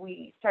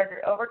 We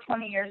started over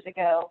 20 years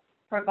ago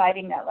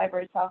providing that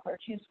library software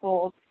to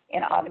schools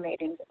and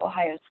automating the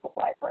Ohio school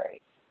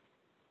libraries.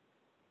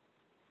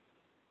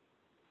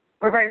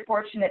 We're very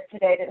fortunate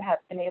today to have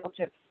been able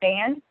to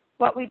expand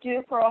what we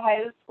do for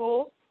Ohio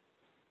schools.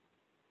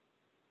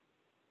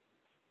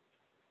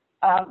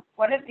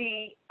 One of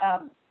the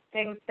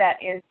things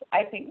that is,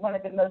 I think, one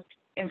of the most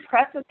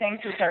impressive things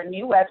is our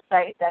new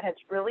website that has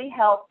really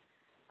helped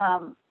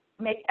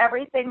make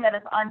everything that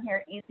is on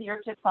here easier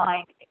to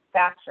find,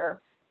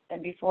 faster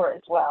than before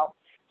as well.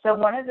 So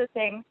one of the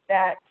things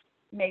that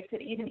makes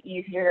it even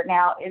easier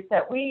now is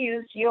that we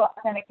use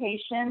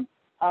geo-authentication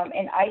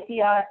and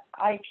IP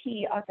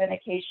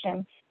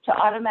authentication to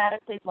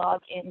automatically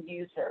log in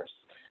users.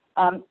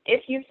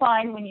 If you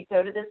find when you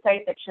go to the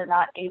site that you're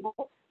not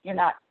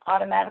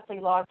automatically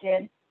logged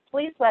in,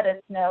 please let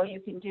us know.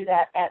 You can do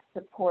that at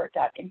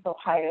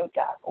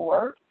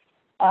support.infohio.org.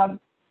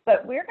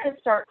 But we're going to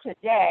start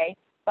today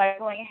by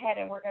going ahead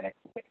and we're going to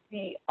click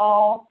the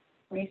All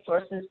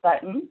Resources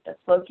button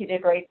that's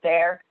located right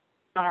there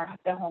on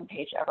the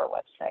homepage of our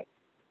website.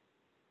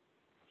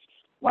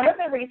 One of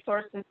the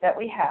resources that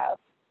we have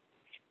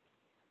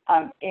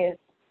is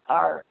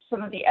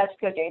some of the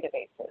ESCO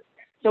databases.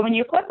 So when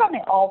you click on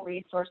the All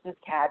Resources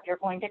tab, you're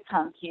going to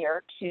come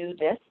here to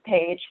this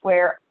page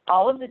where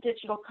all of the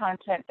digital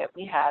content that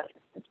we have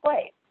is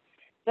displayed.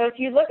 So if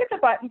you look at the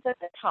buttons at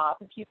the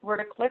top, if you were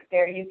to click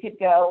there, you could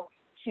go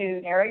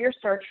to narrow your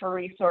search for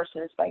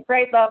resources by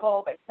grade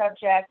level, by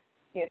subject.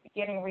 You have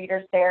beginning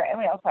readers there, and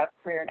we also have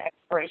career and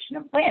exploration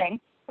and planning,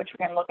 which we're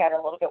going to look at a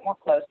little bit more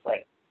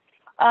closely.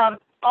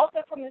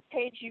 Also from this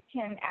page, you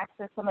can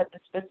access some of the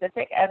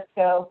specific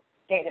ESCO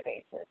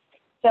databases.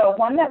 So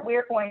one that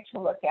we're going to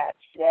look at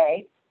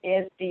today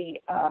is the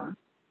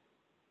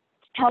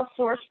Health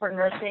Source for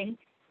Nursing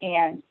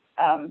and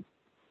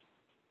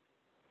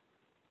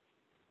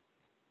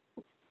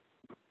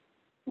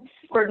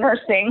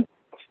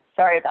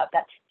Sorry about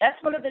that.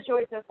 That's one of the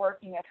joys of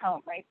working at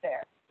home right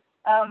there.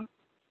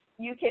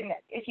 You can,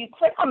 if you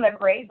click on the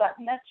gray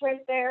button that's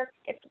right there,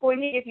 it's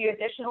going to give you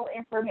additional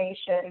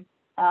information,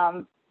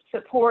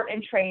 support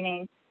and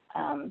training,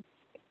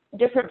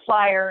 different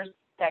flyers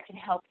that can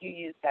help you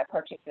use that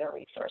particular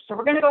resource. So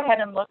we're going to go ahead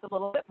and look a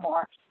little bit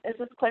more. This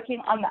is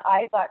clicking on the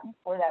I button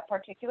for that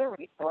particular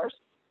resource.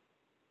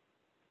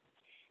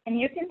 And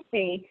you can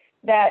see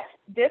that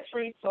this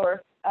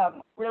resource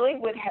really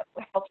would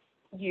help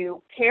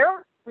you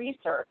pair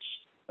research,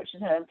 which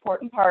is an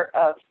important part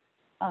of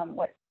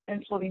what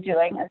students will be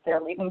doing as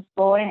they're leaving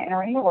school and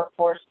entering the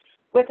workforce,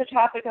 with the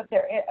topic of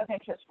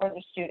interest for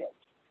the students.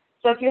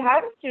 So if you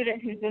have a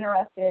student who's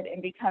interested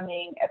in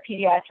becoming a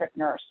pediatric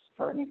nurse,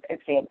 for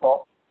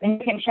example, then you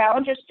can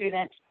challenge a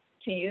student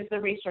to use the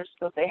research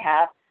skills they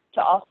have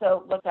to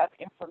also look up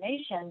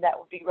information that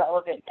would be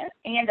relevant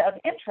and of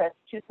interest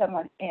to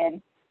someone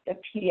in the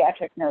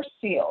pediatric nurse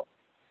field.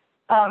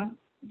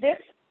 This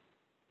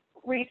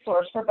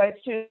resource provides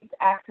students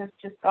access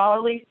to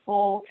scholarly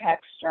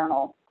full-text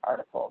journal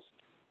articles.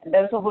 And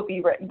those will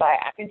be written by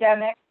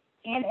academics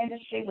and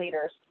industry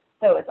leaders,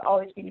 so it's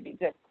always going to be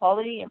good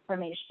quality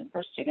information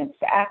for students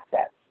to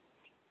access.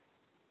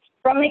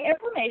 From the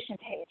information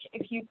page,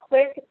 if you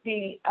click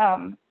the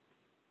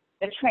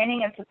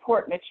training and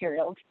support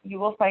materials, you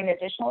will find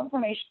additional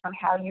information on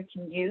how you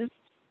can use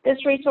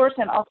this resource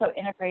and also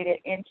integrate it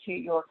into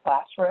your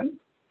classroom.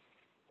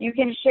 You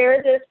can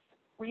share this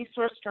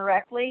resource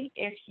directly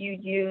if you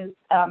use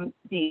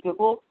the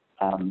Google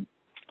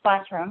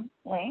Classroom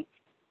link.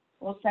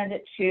 We'll send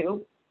it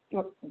to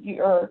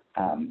your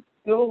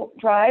Google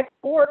Drive,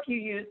 or if you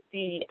use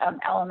the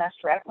LMS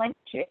direct link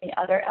to any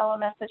other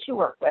LMS that you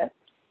work with.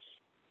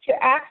 To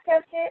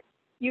access it,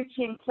 you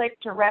can click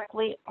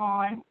directly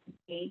on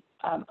the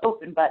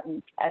open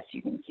button, as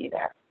you can see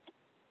there.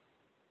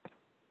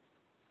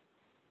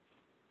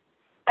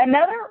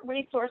 Another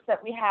resource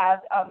that we have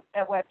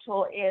at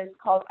WebTool is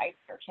called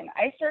iSearch, and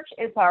iSearch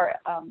is our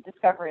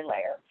discovery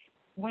layer.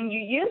 When you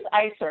use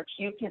iSearch,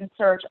 you can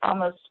search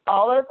almost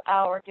all of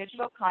our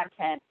digital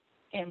content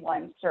in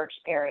one search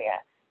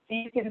area. So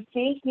you can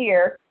see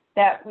here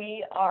that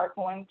we are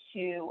going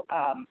to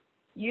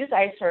use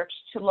iSearch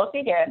to look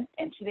again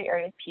into the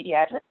area of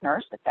pediatric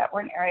nurse, if that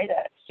were an area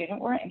that a student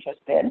were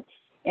interested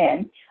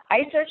in.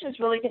 iSearch is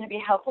really going to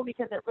be helpful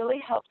because it really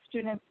helps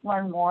students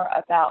learn more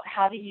about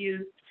how to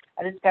use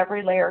a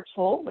discovery layer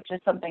tool, which is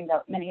something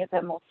that many of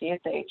them will see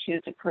if they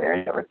choose a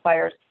career that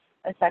requires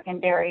a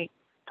secondary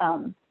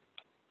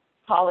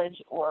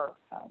college or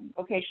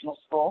vocational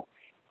school.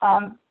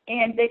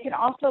 And they can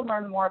also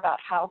learn more about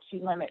how to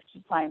limit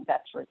to find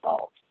best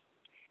results.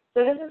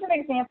 So this is an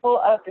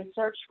example of the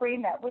search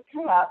screen that would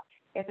come up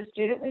if a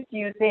student was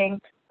using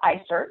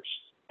iSearch.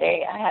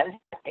 They had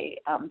a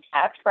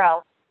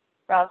tabbed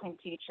browsing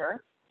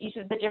feature. Each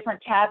of the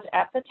different tabs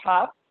at the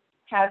top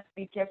has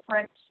the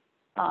different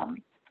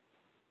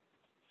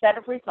set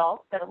of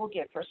results that it will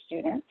give for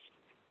students.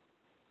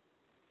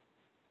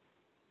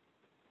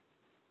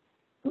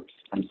 Oops,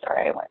 I'm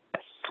sorry, I went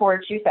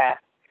forward too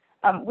fast.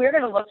 We're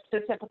going to look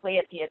specifically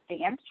at the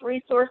Advanced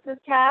Resources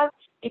tab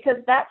because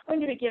that's going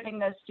to be giving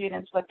those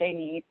students what they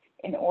need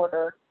in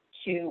order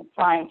to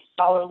find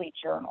scholarly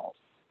journals.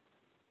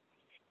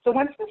 So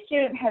once the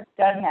student has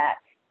done that,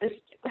 this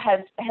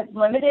has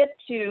limited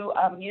to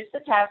use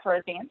the tab for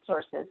Advanced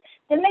Sources,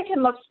 then they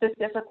can look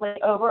specifically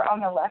over on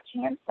the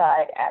left-hand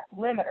side at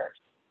limiters.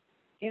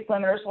 These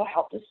limiters will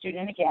help the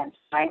student, again,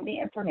 find the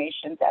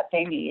information that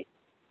they need.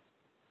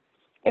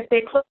 If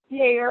they click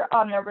here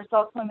on the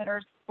results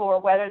limiters for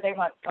whether they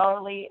want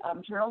scholarly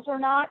journals or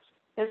not,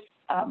 this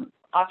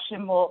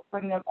option will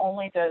bring them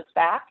only those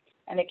back.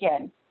 And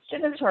again,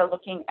 students who are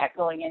looking at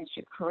going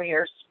into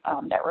careers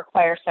that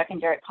require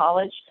secondary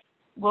college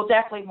will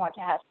definitely want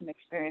to have some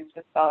experience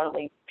with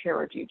scholarly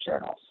peer-reviewed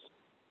journals.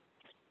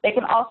 They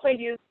can also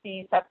use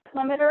the subject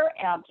limiter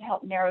to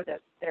help narrow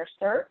their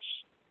search.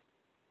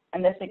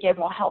 And this, again,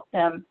 will help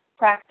them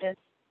practice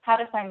how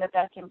to find the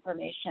best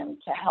information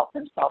to help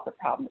them solve the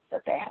problems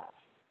that they have.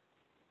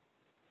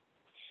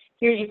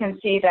 Here you can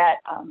see that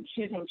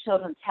choosing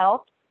children's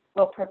health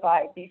will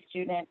provide the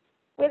student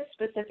with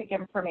specific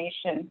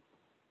information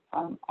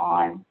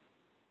on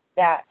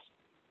that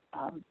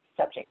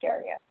subject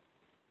area.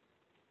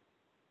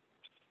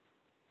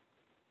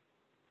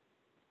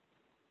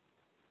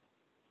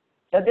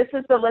 So this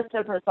is the list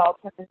of results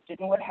that the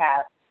student would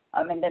have,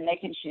 and then they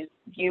can choose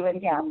view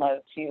and download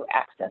to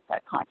access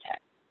that content.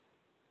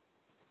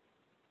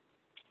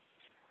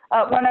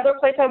 One other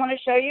place I want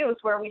to show you is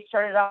where we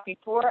started off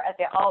before at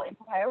the All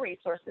InfOhio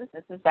Resources.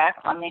 This is back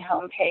on the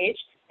home page.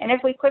 And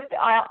if we click the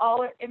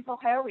All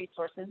InfOhio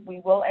Resources,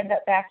 we will end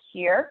up back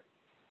here.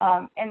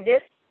 And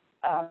this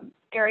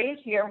area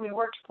here, we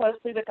worked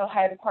closely with the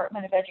Ohio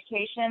Department of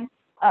Education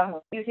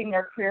using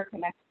their Career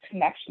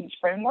Connections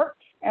framework.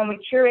 And we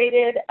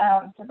curated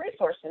some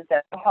resources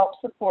that will help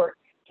support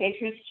K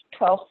through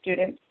 12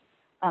 students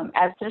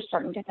as they're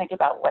starting to think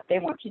about what they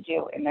want to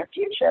do in their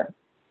future.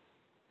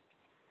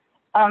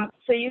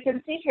 So you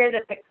can see here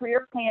that the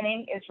career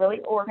planning is really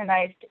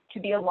organized to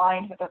be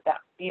aligned with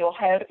the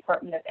Ohio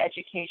Department of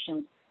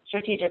Education's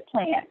strategic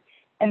plan.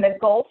 And the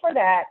goal for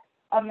that,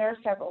 there are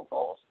several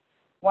goals.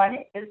 One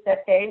is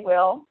that they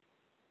will,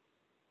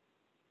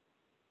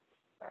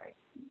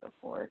 go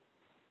forward.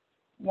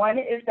 One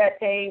is that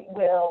they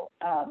will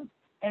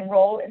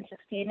enroll and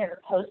succeed in a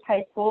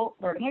post-high school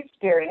learning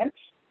experience.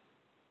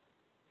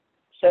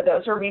 So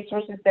those are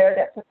resources there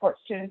that support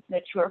students in a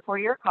 2- or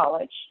 4-year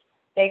college.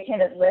 They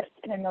can enlist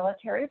in a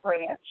military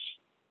branch.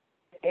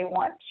 If they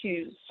want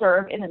to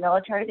serve in the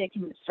military, they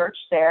can search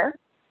there.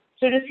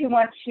 Students who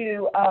want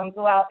to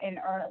go out and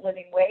earn a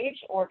living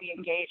wage or be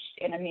engaged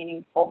in a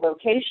meaningful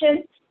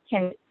vocation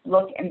can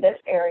look in this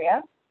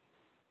area.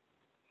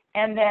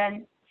 And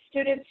then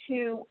students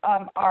who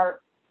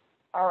are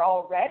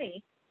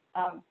already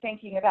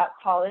thinking about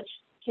college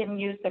can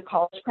use the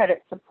college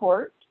credit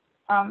support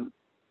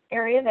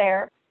area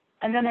there.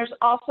 And then there's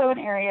also an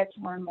area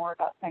to learn more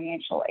about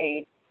financial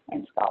aid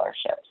and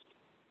scholarships.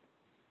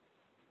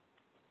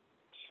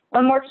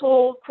 One more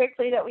tool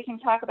quickly that we can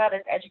talk about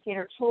is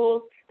educator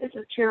tools. This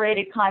is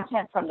curated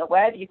content from the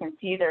web. You can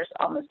see there's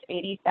almost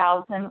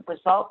 80,000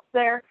 results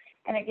there.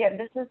 And again,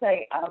 this is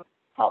a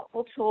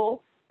helpful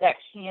tool that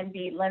can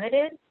be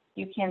limited.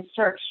 You can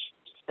search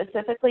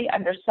specifically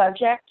under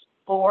subject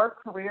for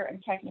career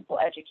and technical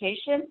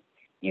education.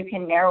 You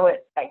can narrow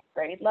it by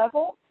grade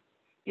level.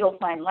 You'll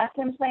find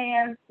lesson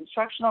plans,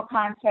 instructional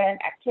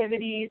content,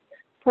 activities,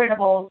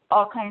 printables,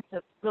 all kinds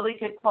of really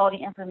good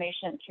quality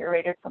information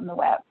curated from the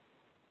web.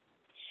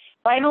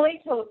 Finally,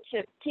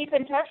 to keep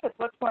in touch with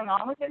what's going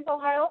on with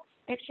InfOhio,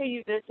 make sure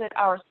you visit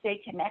our Stay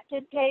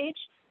Connected page.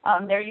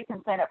 There you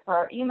can sign up for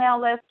our email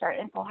list, our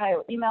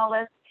InfOhio email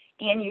list,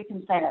 and you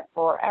can sign up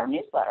for our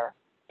newsletter.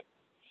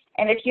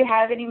 And if you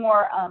have any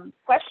more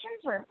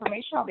questions or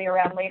information, I'll be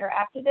around later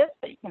after this,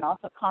 but you can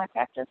also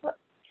contact us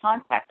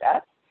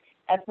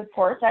at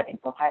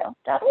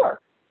support@infohio.org.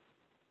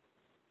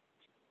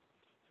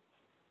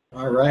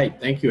 All right.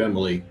 Thank you,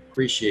 Emily.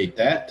 Appreciate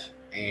that.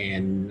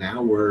 And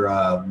now we're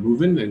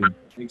moving, and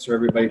thanks for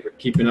everybody for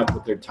keeping up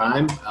with their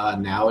time.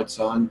 Now it's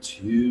on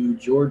to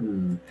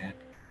Jordan at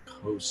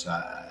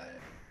COSI.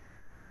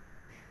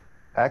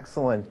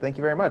 Excellent. Thank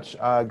you very much.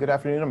 Good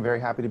afternoon. I'm very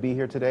happy to be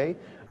here today.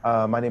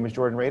 My name is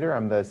Jordan Rader.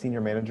 I'm the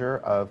Senior Manager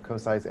of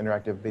COSI's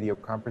Interactive Video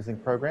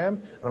Conferencing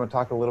Program. I'm going to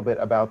talk a little bit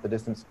about the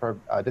distance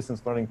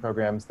learning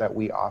programs that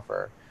we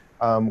offer.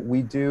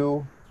 We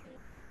do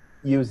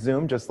use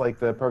Zoom, just like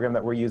the program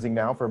that we're using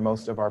now for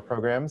most of our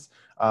programs.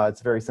 It's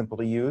very simple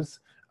to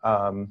use.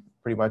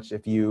 Pretty much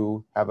if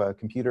you have a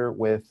computer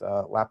with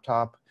a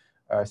laptop,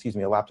 a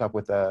laptop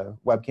with a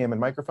webcam and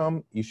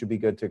microphone, you should be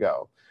good to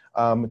go.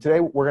 Today,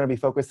 we're going to be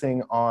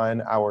focusing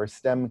on our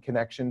STEM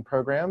connection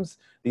programs.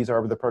 These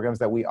are the programs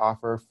that we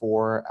offer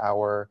for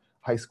our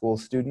high school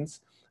students.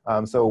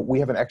 So we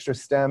have an extra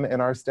STEM in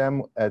our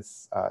STEM.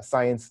 It's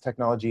science,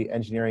 technology,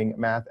 engineering,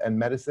 math, and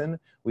medicine.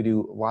 We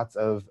do lots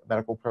of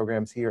medical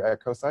programs here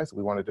at COSI, so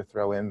we wanted to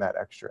throw in that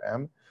extra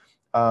M.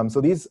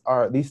 So these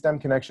STEM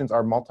connections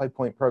are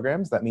multi-point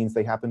programs. That means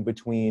they happen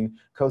between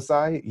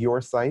COSI,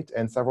 your site,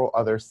 and several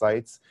other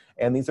sites.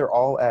 And these are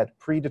all at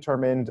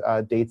predetermined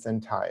dates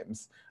and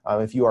times.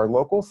 If you are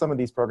local, some of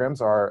these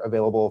programs are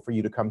available for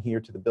you to come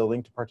here to the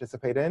building to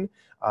participate in.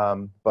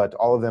 But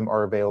all of them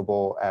are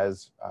available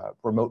as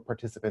remote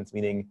participants,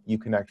 meaning you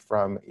connect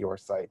from your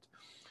site.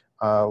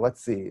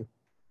 Let's see.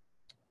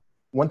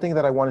 One thing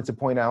that I wanted to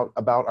point out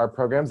about our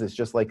programs is,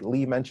 just like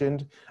Lee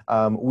mentioned,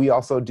 we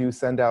also do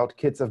send out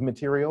kits of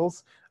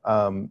materials.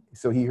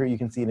 So here you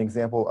can see an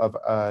example of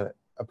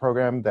a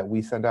program that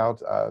we send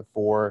out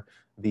for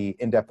the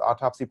in-depth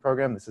autopsy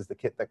program. This is the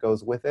kit that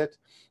goes with it.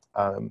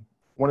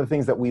 One of the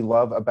things that we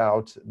love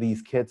about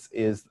these kits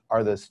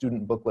are the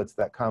student booklets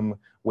that come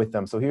with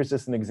them. So here's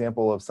just an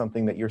example of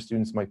something that your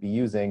students might be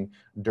using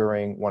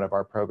during one of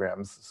our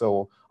programs.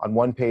 So on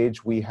one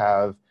page, we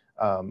have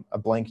a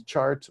blank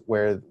chart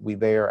where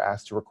they are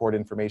asked to record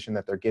information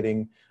that they're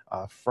getting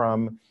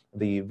from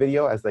the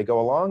video as they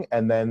go along.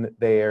 And then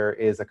there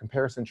is a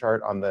comparison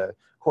chart on the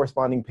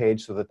corresponding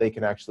page so that they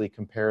can actually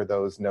compare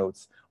those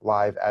notes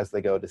live as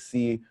they go to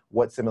see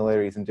what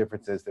similarities and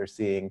differences they're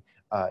seeing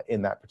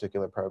in that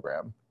particular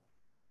program.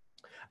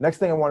 Next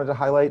thing I wanted to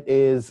highlight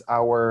is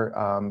our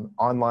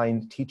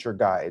online teacher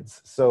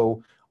guides.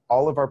 So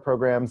all of our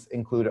programs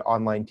include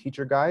online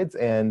teacher guides,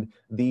 and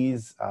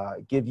these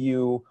give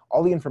you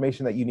all the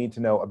information that you need to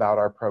know about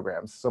our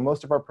programs. So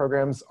most of our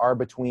programs are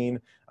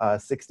between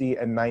 60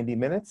 and 90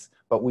 minutes,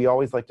 but we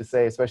always like to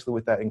say, especially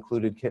with that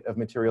included kit of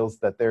materials,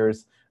 that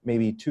there's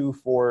maybe 2,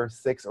 4,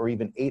 6, or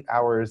even 8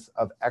 hours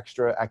of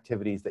extra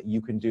activities that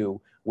you can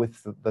do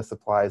with the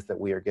supplies that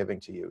we are giving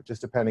to you,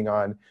 just depending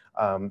on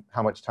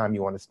how much time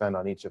you want to spend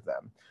on each of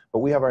them. But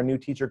we have our new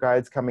teacher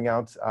guides coming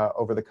out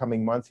over the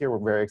coming months here. We're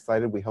very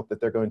excited. We hope that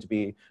they're going to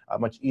be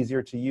much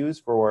easier to use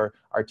for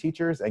our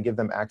teachers and give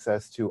them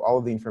access to all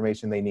of the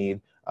information they need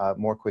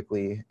more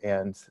quickly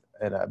and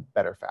in a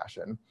better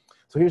fashion.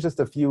 So here's just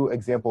a few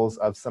examples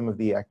of some of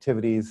the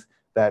activities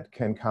that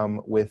can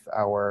come with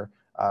our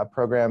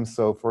programs.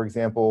 So for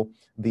example,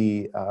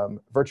 the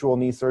virtual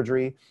knee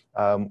surgery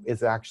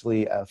is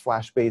actually a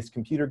flash-based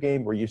computer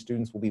game where your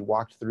students will be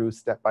walked through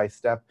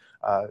step-by-step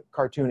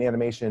cartoon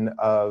animation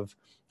of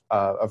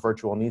a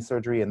virtual knee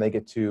surgery, and they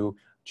get to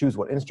choose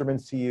what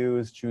instruments to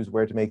use, choose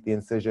where to make the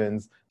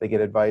incisions. They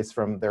get advice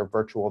from their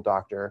virtual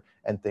doctor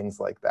and things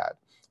like that.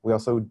 We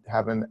also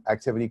have an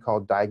activity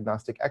called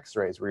diagnostic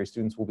x-rays, where your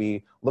students will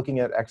be looking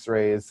at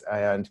x-rays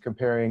and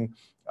comparing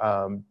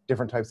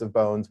different types of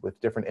bones with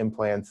different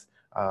implants,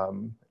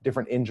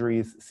 different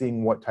injuries,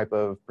 seeing what type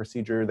of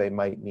procedure they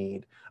might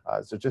need.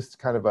 So just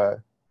kind of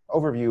an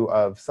overview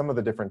of some of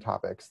the different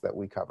topics that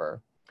we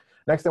cover.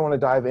 Next, I want to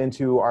dive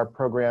into our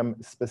program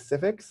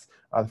specifics.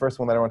 The first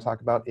one that I want to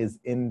talk about is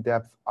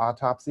in-depth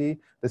autopsy.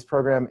 This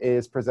program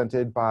is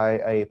presented by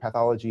a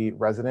pathology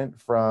resident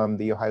from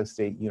the Ohio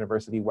State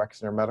University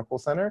Wexner Medical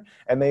Center,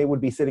 and they would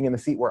be sitting in the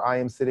seat where I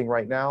am sitting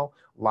right now,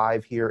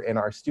 live here in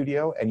our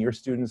studio, and your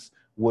students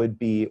would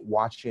be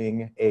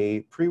watching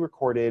a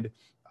pre-recorded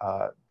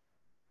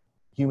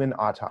human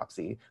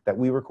autopsy that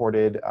we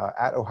recorded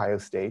at Ohio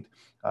State.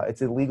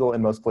 It's illegal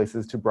in most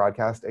places to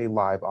broadcast a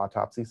live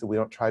autopsy, so we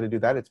don't try to do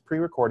that. It's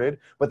pre-recorded,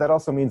 but that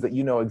also means that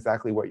you know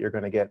exactly what you're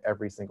going to get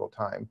every single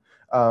time.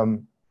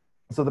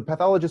 So the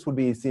pathologist would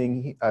be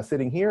sitting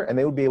here, and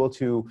they would be able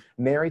to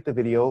narrate the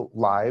video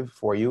live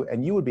for you,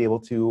 and you would be able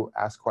to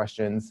ask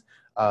questions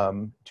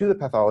to the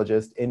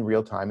pathologist in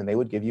real time, and they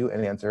would give you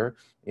an answer.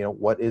 You know,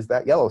 what is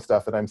that yellow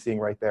stuff that I'm seeing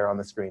right there on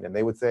the screen? And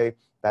they would say,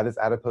 that is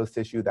adipose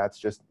tissue, that's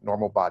just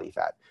normal body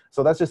fat.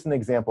 So that's just an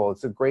example.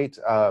 It's a great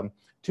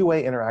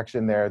two-way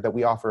interaction there that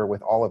we offer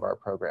with all of our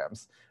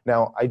programs.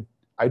 Now,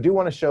 I do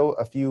want to show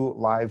a few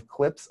live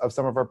clips of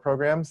some of our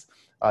programs,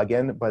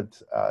 again,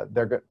 but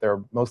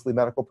they're mostly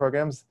medical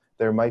programs.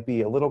 There might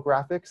be a little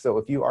graphic, so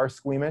if you are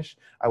squeamish,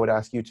 I would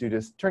ask you to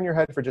just turn your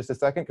head for just a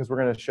second, because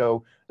we're going to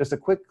show just a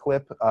quick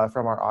clip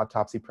from our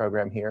autopsy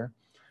program here.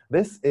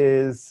 This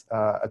is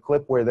a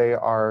clip where they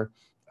are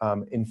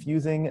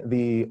infusing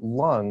the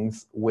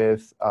lungs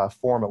with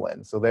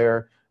formalin. So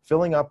they're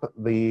filling up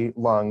the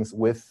lungs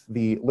with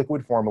the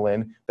liquid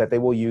formalin that they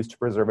will use to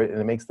preserve it, and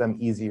it makes them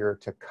easier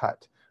to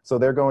cut. So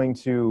they're going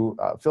to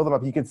fill them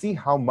up. You can see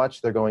how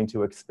much they're going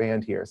to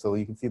expand here. So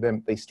you can see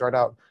them, they start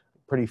out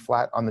pretty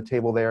flat on the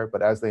table there,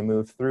 but as they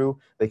move through,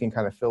 they can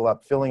kind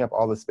of filling up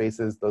all the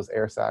spaces, those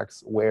air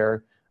sacs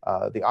where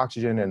the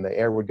oxygen and the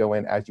air would go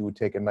in as you would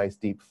take a nice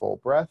deep full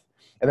breath.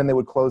 And then they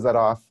would close that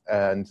off,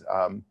 and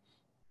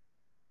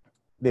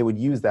they would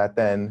use that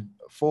then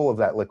full of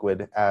that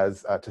liquid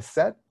as to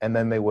set, and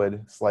then they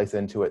would slice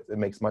into it. It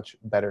makes much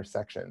better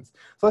sections.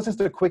 So that's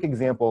just a quick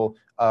example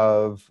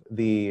of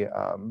the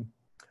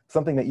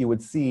something that you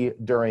would see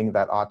during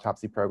that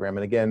autopsy program.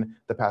 And again,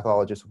 the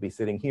pathologist will be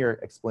sitting here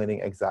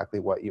explaining exactly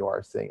what you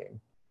are seeing.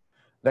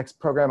 Next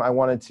program I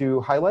wanted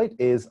to highlight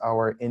is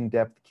our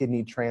in-depth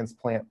kidney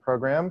transplant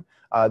program.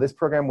 This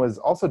program was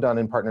also done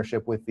in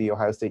partnership with The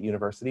Ohio State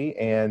University,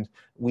 and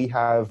we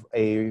have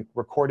a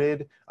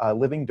recorded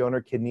living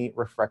donor kidney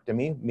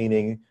rephrectomy,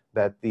 meaning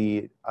that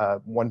the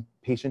one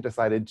patient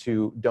decided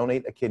to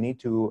donate a kidney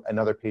to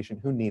another patient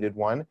who needed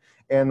one.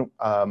 And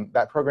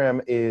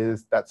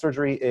that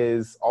surgery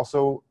is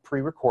also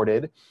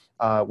pre-recorded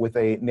with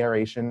a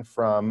narration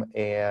from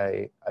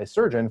a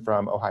surgeon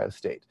from Ohio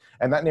State.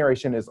 And that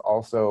narration is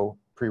also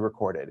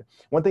pre-recorded.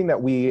 One thing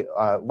that we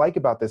like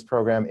about this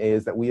program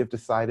is that we have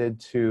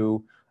decided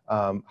to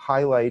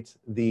highlight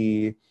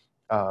the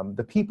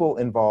people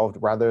involved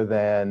rather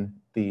than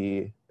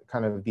the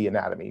kind of the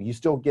anatomy. You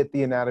still get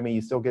the anatomy, you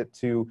still get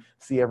to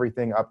see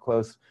everything up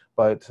close,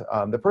 but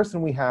the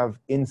person we have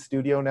in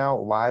studio now,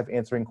 live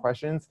answering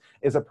questions,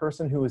 is a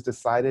person who has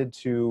decided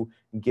to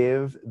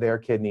give their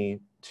kidney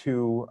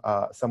to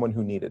someone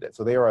who needed it.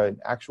 So they are an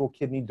actual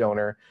kidney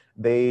donor.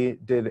 They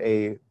did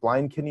a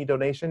blind kidney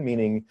donation,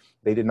 meaning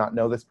they did not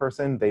know this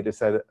person. They just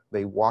said,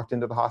 they walked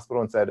into the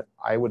hospital and said,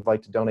 I would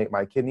like to donate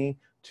my kidney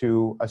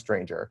to a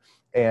stranger.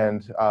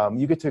 And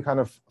you get to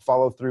kind of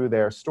follow through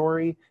their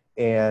story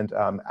and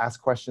ask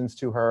questions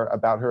to her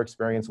about her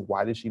experience.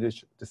 Why did she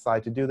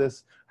decide to do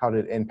this? How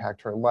did it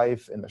impact her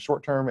life in the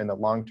short term, in the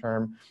long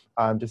term?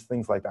 Just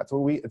things like that.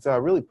 So it's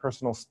a really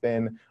personal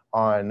spin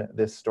on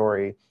this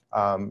story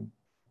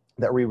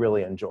that we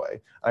really enjoy.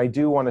 I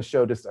do want to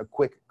show just a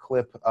quick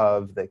clip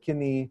of the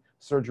kidney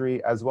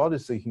surgery as well,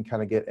 just so you can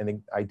kind of get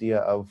an idea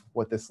of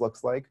what this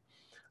looks like.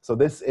 So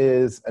this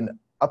is an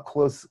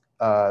up-close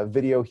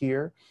video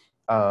here.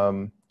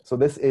 So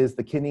this is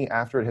the kidney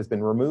after it has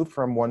been removed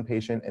from one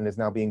patient and is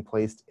now being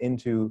placed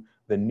into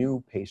the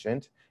new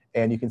patient.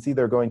 And you can see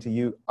they're going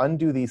to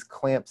undo these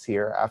clamps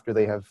here after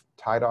they have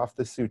tied off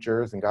the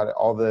sutures and got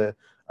all the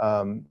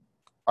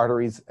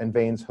arteries and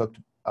veins hooked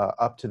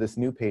up to this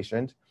new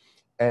patient.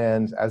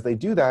 And as they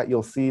do that,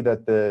 you'll see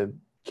that the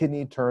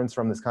kidney turns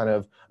from this kind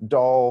of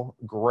dull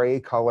gray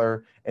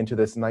color into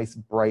this nice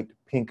bright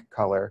pink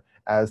color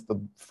as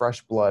the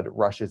fresh blood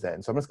rushes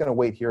in. So I'm just going to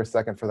wait here a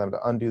second for them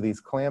to undo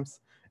these clamps,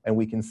 and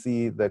we can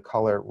see the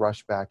color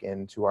rush back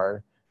into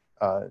our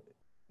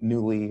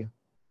newly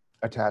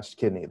attached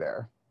kidney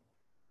there.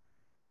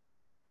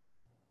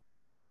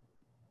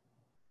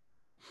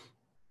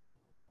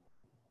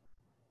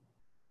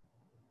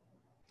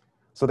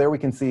 So there we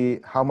can see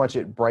how much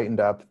it brightened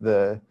up.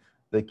 The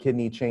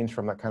kidney changed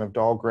from that kind of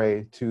dull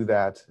gray to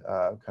that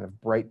kind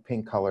of bright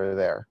pink color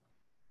there.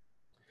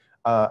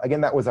 Again,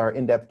 that was our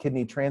in-depth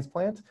kidney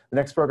transplant. The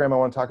next program I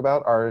want to talk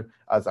about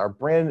is our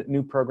brand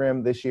new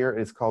program this year.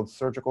 It's called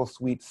Surgical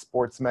Suite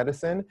Sports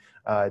Medicine.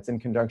 It's in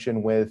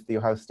conjunction with the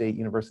Ohio State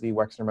University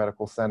Wexner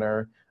Medical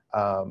Center,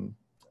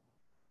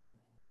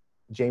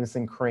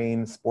 Jameson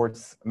Crane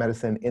Sports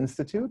Medicine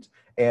Institute.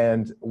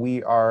 And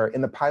we are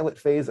in the pilot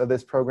phase of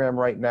this program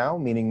right now,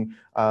 meaning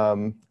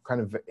kind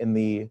of in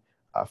the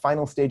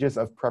final stages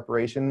of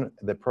preparation.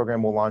 The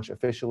program will launch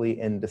officially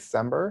in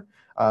December.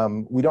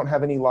 We don't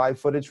have any live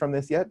footage from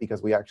this yet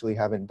because we actually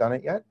haven't done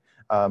it yet.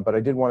 But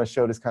I did want to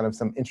show just kind of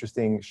some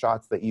interesting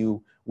shots that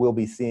you will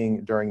be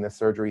seeing during the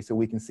surgery. So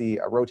we can see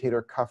a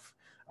rotator cuff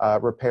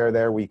repair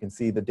there where you can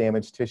see the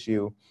damaged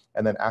tissue.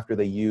 And then after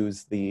they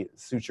use the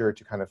suture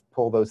to kind of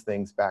pull those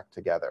things back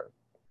together.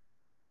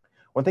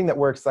 One thing that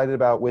we're excited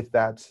about with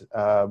that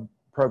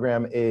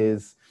program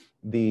is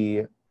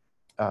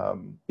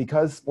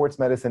because sports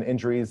medicine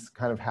injuries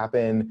kind of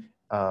happen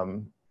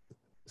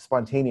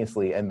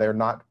spontaneously and they're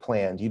not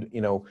planned.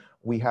 You know,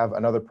 we have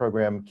another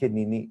program,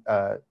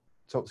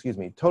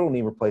 total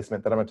knee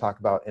replacement, that I'm going to talk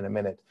about in a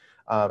minute.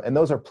 And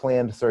those are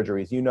planned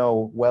surgeries. You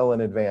know well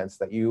in advance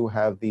that you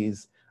have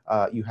these,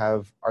 you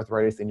have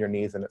arthritis in your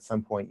knees, and at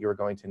some point you're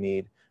going to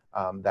need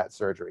that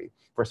surgery.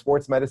 For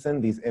sports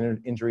medicine, these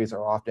injuries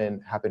are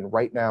often happen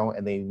right now,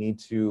 and they need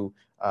to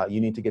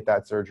you need to get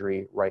that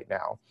surgery right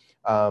now.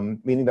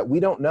 Meaning that we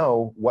don't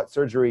know what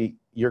surgery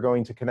you're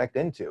going to connect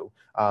into.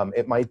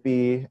 It might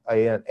be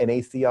an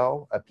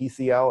ACL, a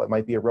PCL, it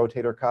might be a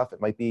rotator cuff, it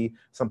might be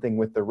something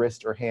with the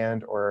wrist or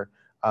hand or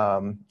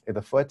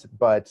the foot,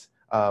 but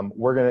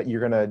you're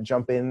gonna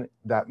jump in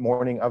that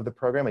morning of the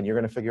program, and you're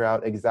gonna figure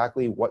out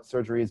exactly what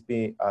surgery is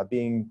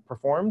being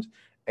performed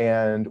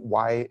and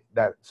why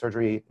that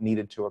surgery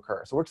needed to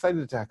occur. So we're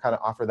excited to kind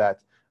of offer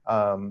that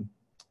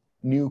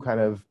new kind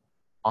of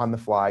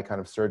on-the-fly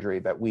kind of surgery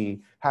that we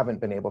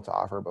haven't been able to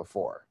offer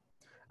before.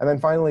 And then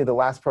finally, the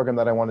last program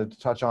that I wanted to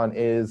touch on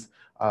is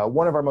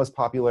one of our most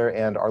popular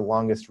and our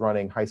longest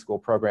running high school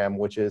program,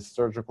 which is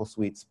Surgical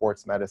Suite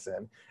Sports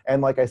Medicine.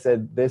 And like I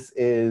said, this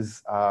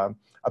is a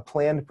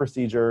planned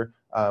procedure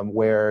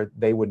where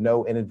they would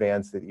know in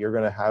advance that you're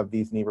going to have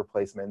these knee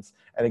replacements.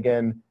 And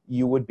again,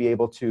 you would be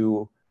able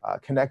to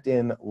connect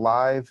in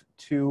live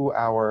to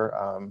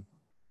our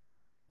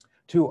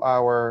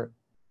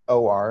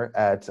OR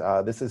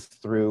at, this is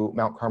through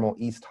Mount Carmel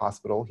East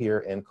Hospital here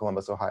in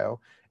Columbus,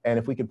 Ohio. And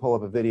if we could pull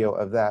up a video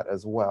of that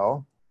as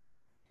well.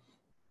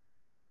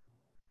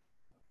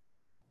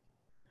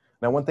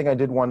 Now, one thing I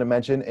did want to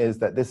mention is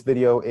that this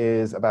video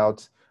is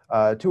about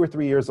 2 or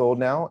 3 years old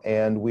now,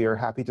 and we are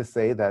happy to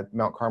say that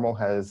Mount Carmel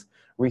has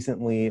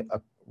recently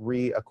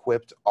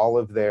re-equipped all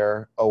of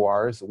their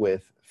ORs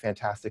with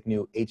fantastic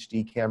new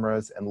HD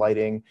cameras and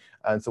lighting.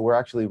 And so we're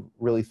actually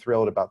really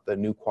thrilled about the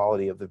new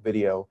quality of the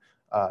video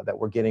that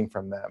we're getting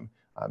from them.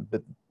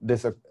 But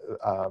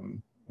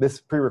this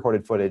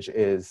pre-recorded footage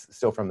is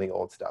still from the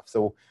old stuff.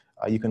 So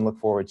you can look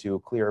forward to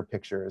clearer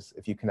pictures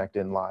if you connect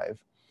in live.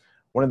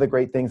 One of the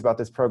great things about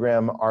this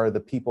program are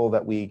the people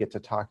that we get to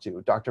talk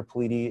to. Dr.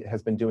 Politi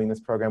has been doing this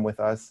program with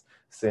us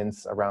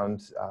since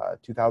around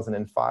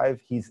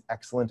 2005. He's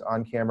excellent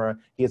on camera.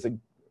 He has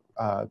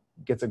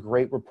gets a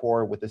great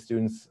rapport with the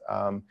students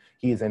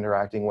he is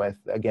interacting with.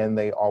 Again,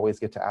 they always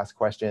get to ask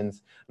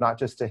questions, not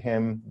just to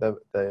him, the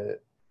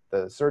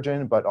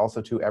surgeon, but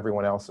also to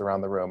everyone else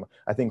around the room.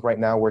 I think right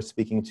now we're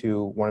speaking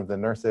to one of the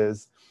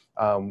nurses.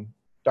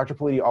 Dr.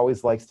 Politi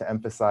always likes to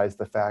emphasize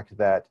the fact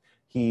that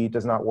he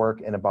does not work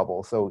in a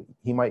bubble. So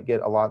he might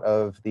get a lot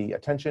of the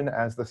attention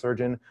as the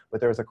surgeon, but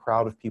there's a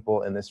crowd of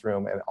people in this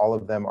room and all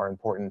of them are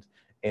important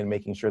in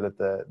making sure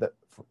that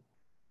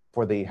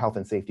for the health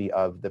and safety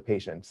of the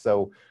patient.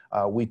 So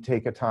we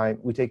take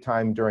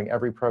time during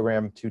every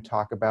program to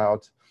talk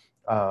about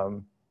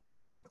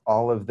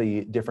all of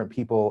the different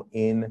people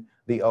in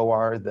the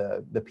OR,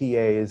 the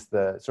PAs,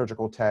 the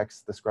surgical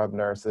techs, the scrub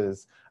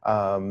nurses,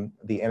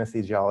 the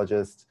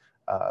anesthesiologist,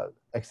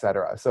 et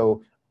cetera.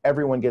 So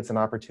everyone gets an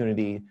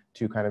opportunity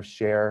to kind of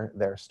share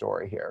their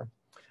story here.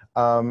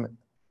 I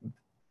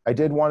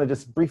did want to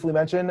just briefly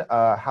mention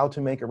how to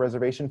make a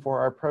reservation for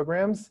our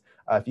programs.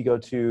 If you go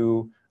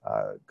to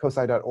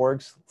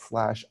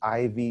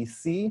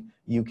cosi.org/IVC,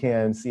 you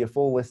can see a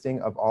full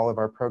listing of all of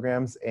our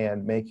programs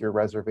and make your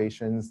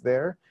reservations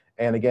there.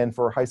 And again,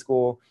 for high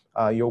school,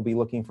 you'll be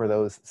looking for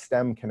those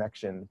STEM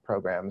connection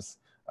programs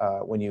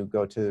when you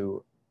go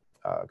to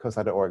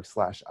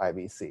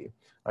cosi.org/IVC.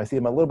 I see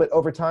I'm a little bit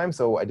over time,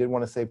 so I did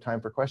want to save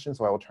time for questions,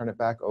 so I will turn it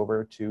back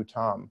over to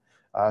Tom.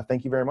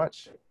 Thank you very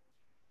much.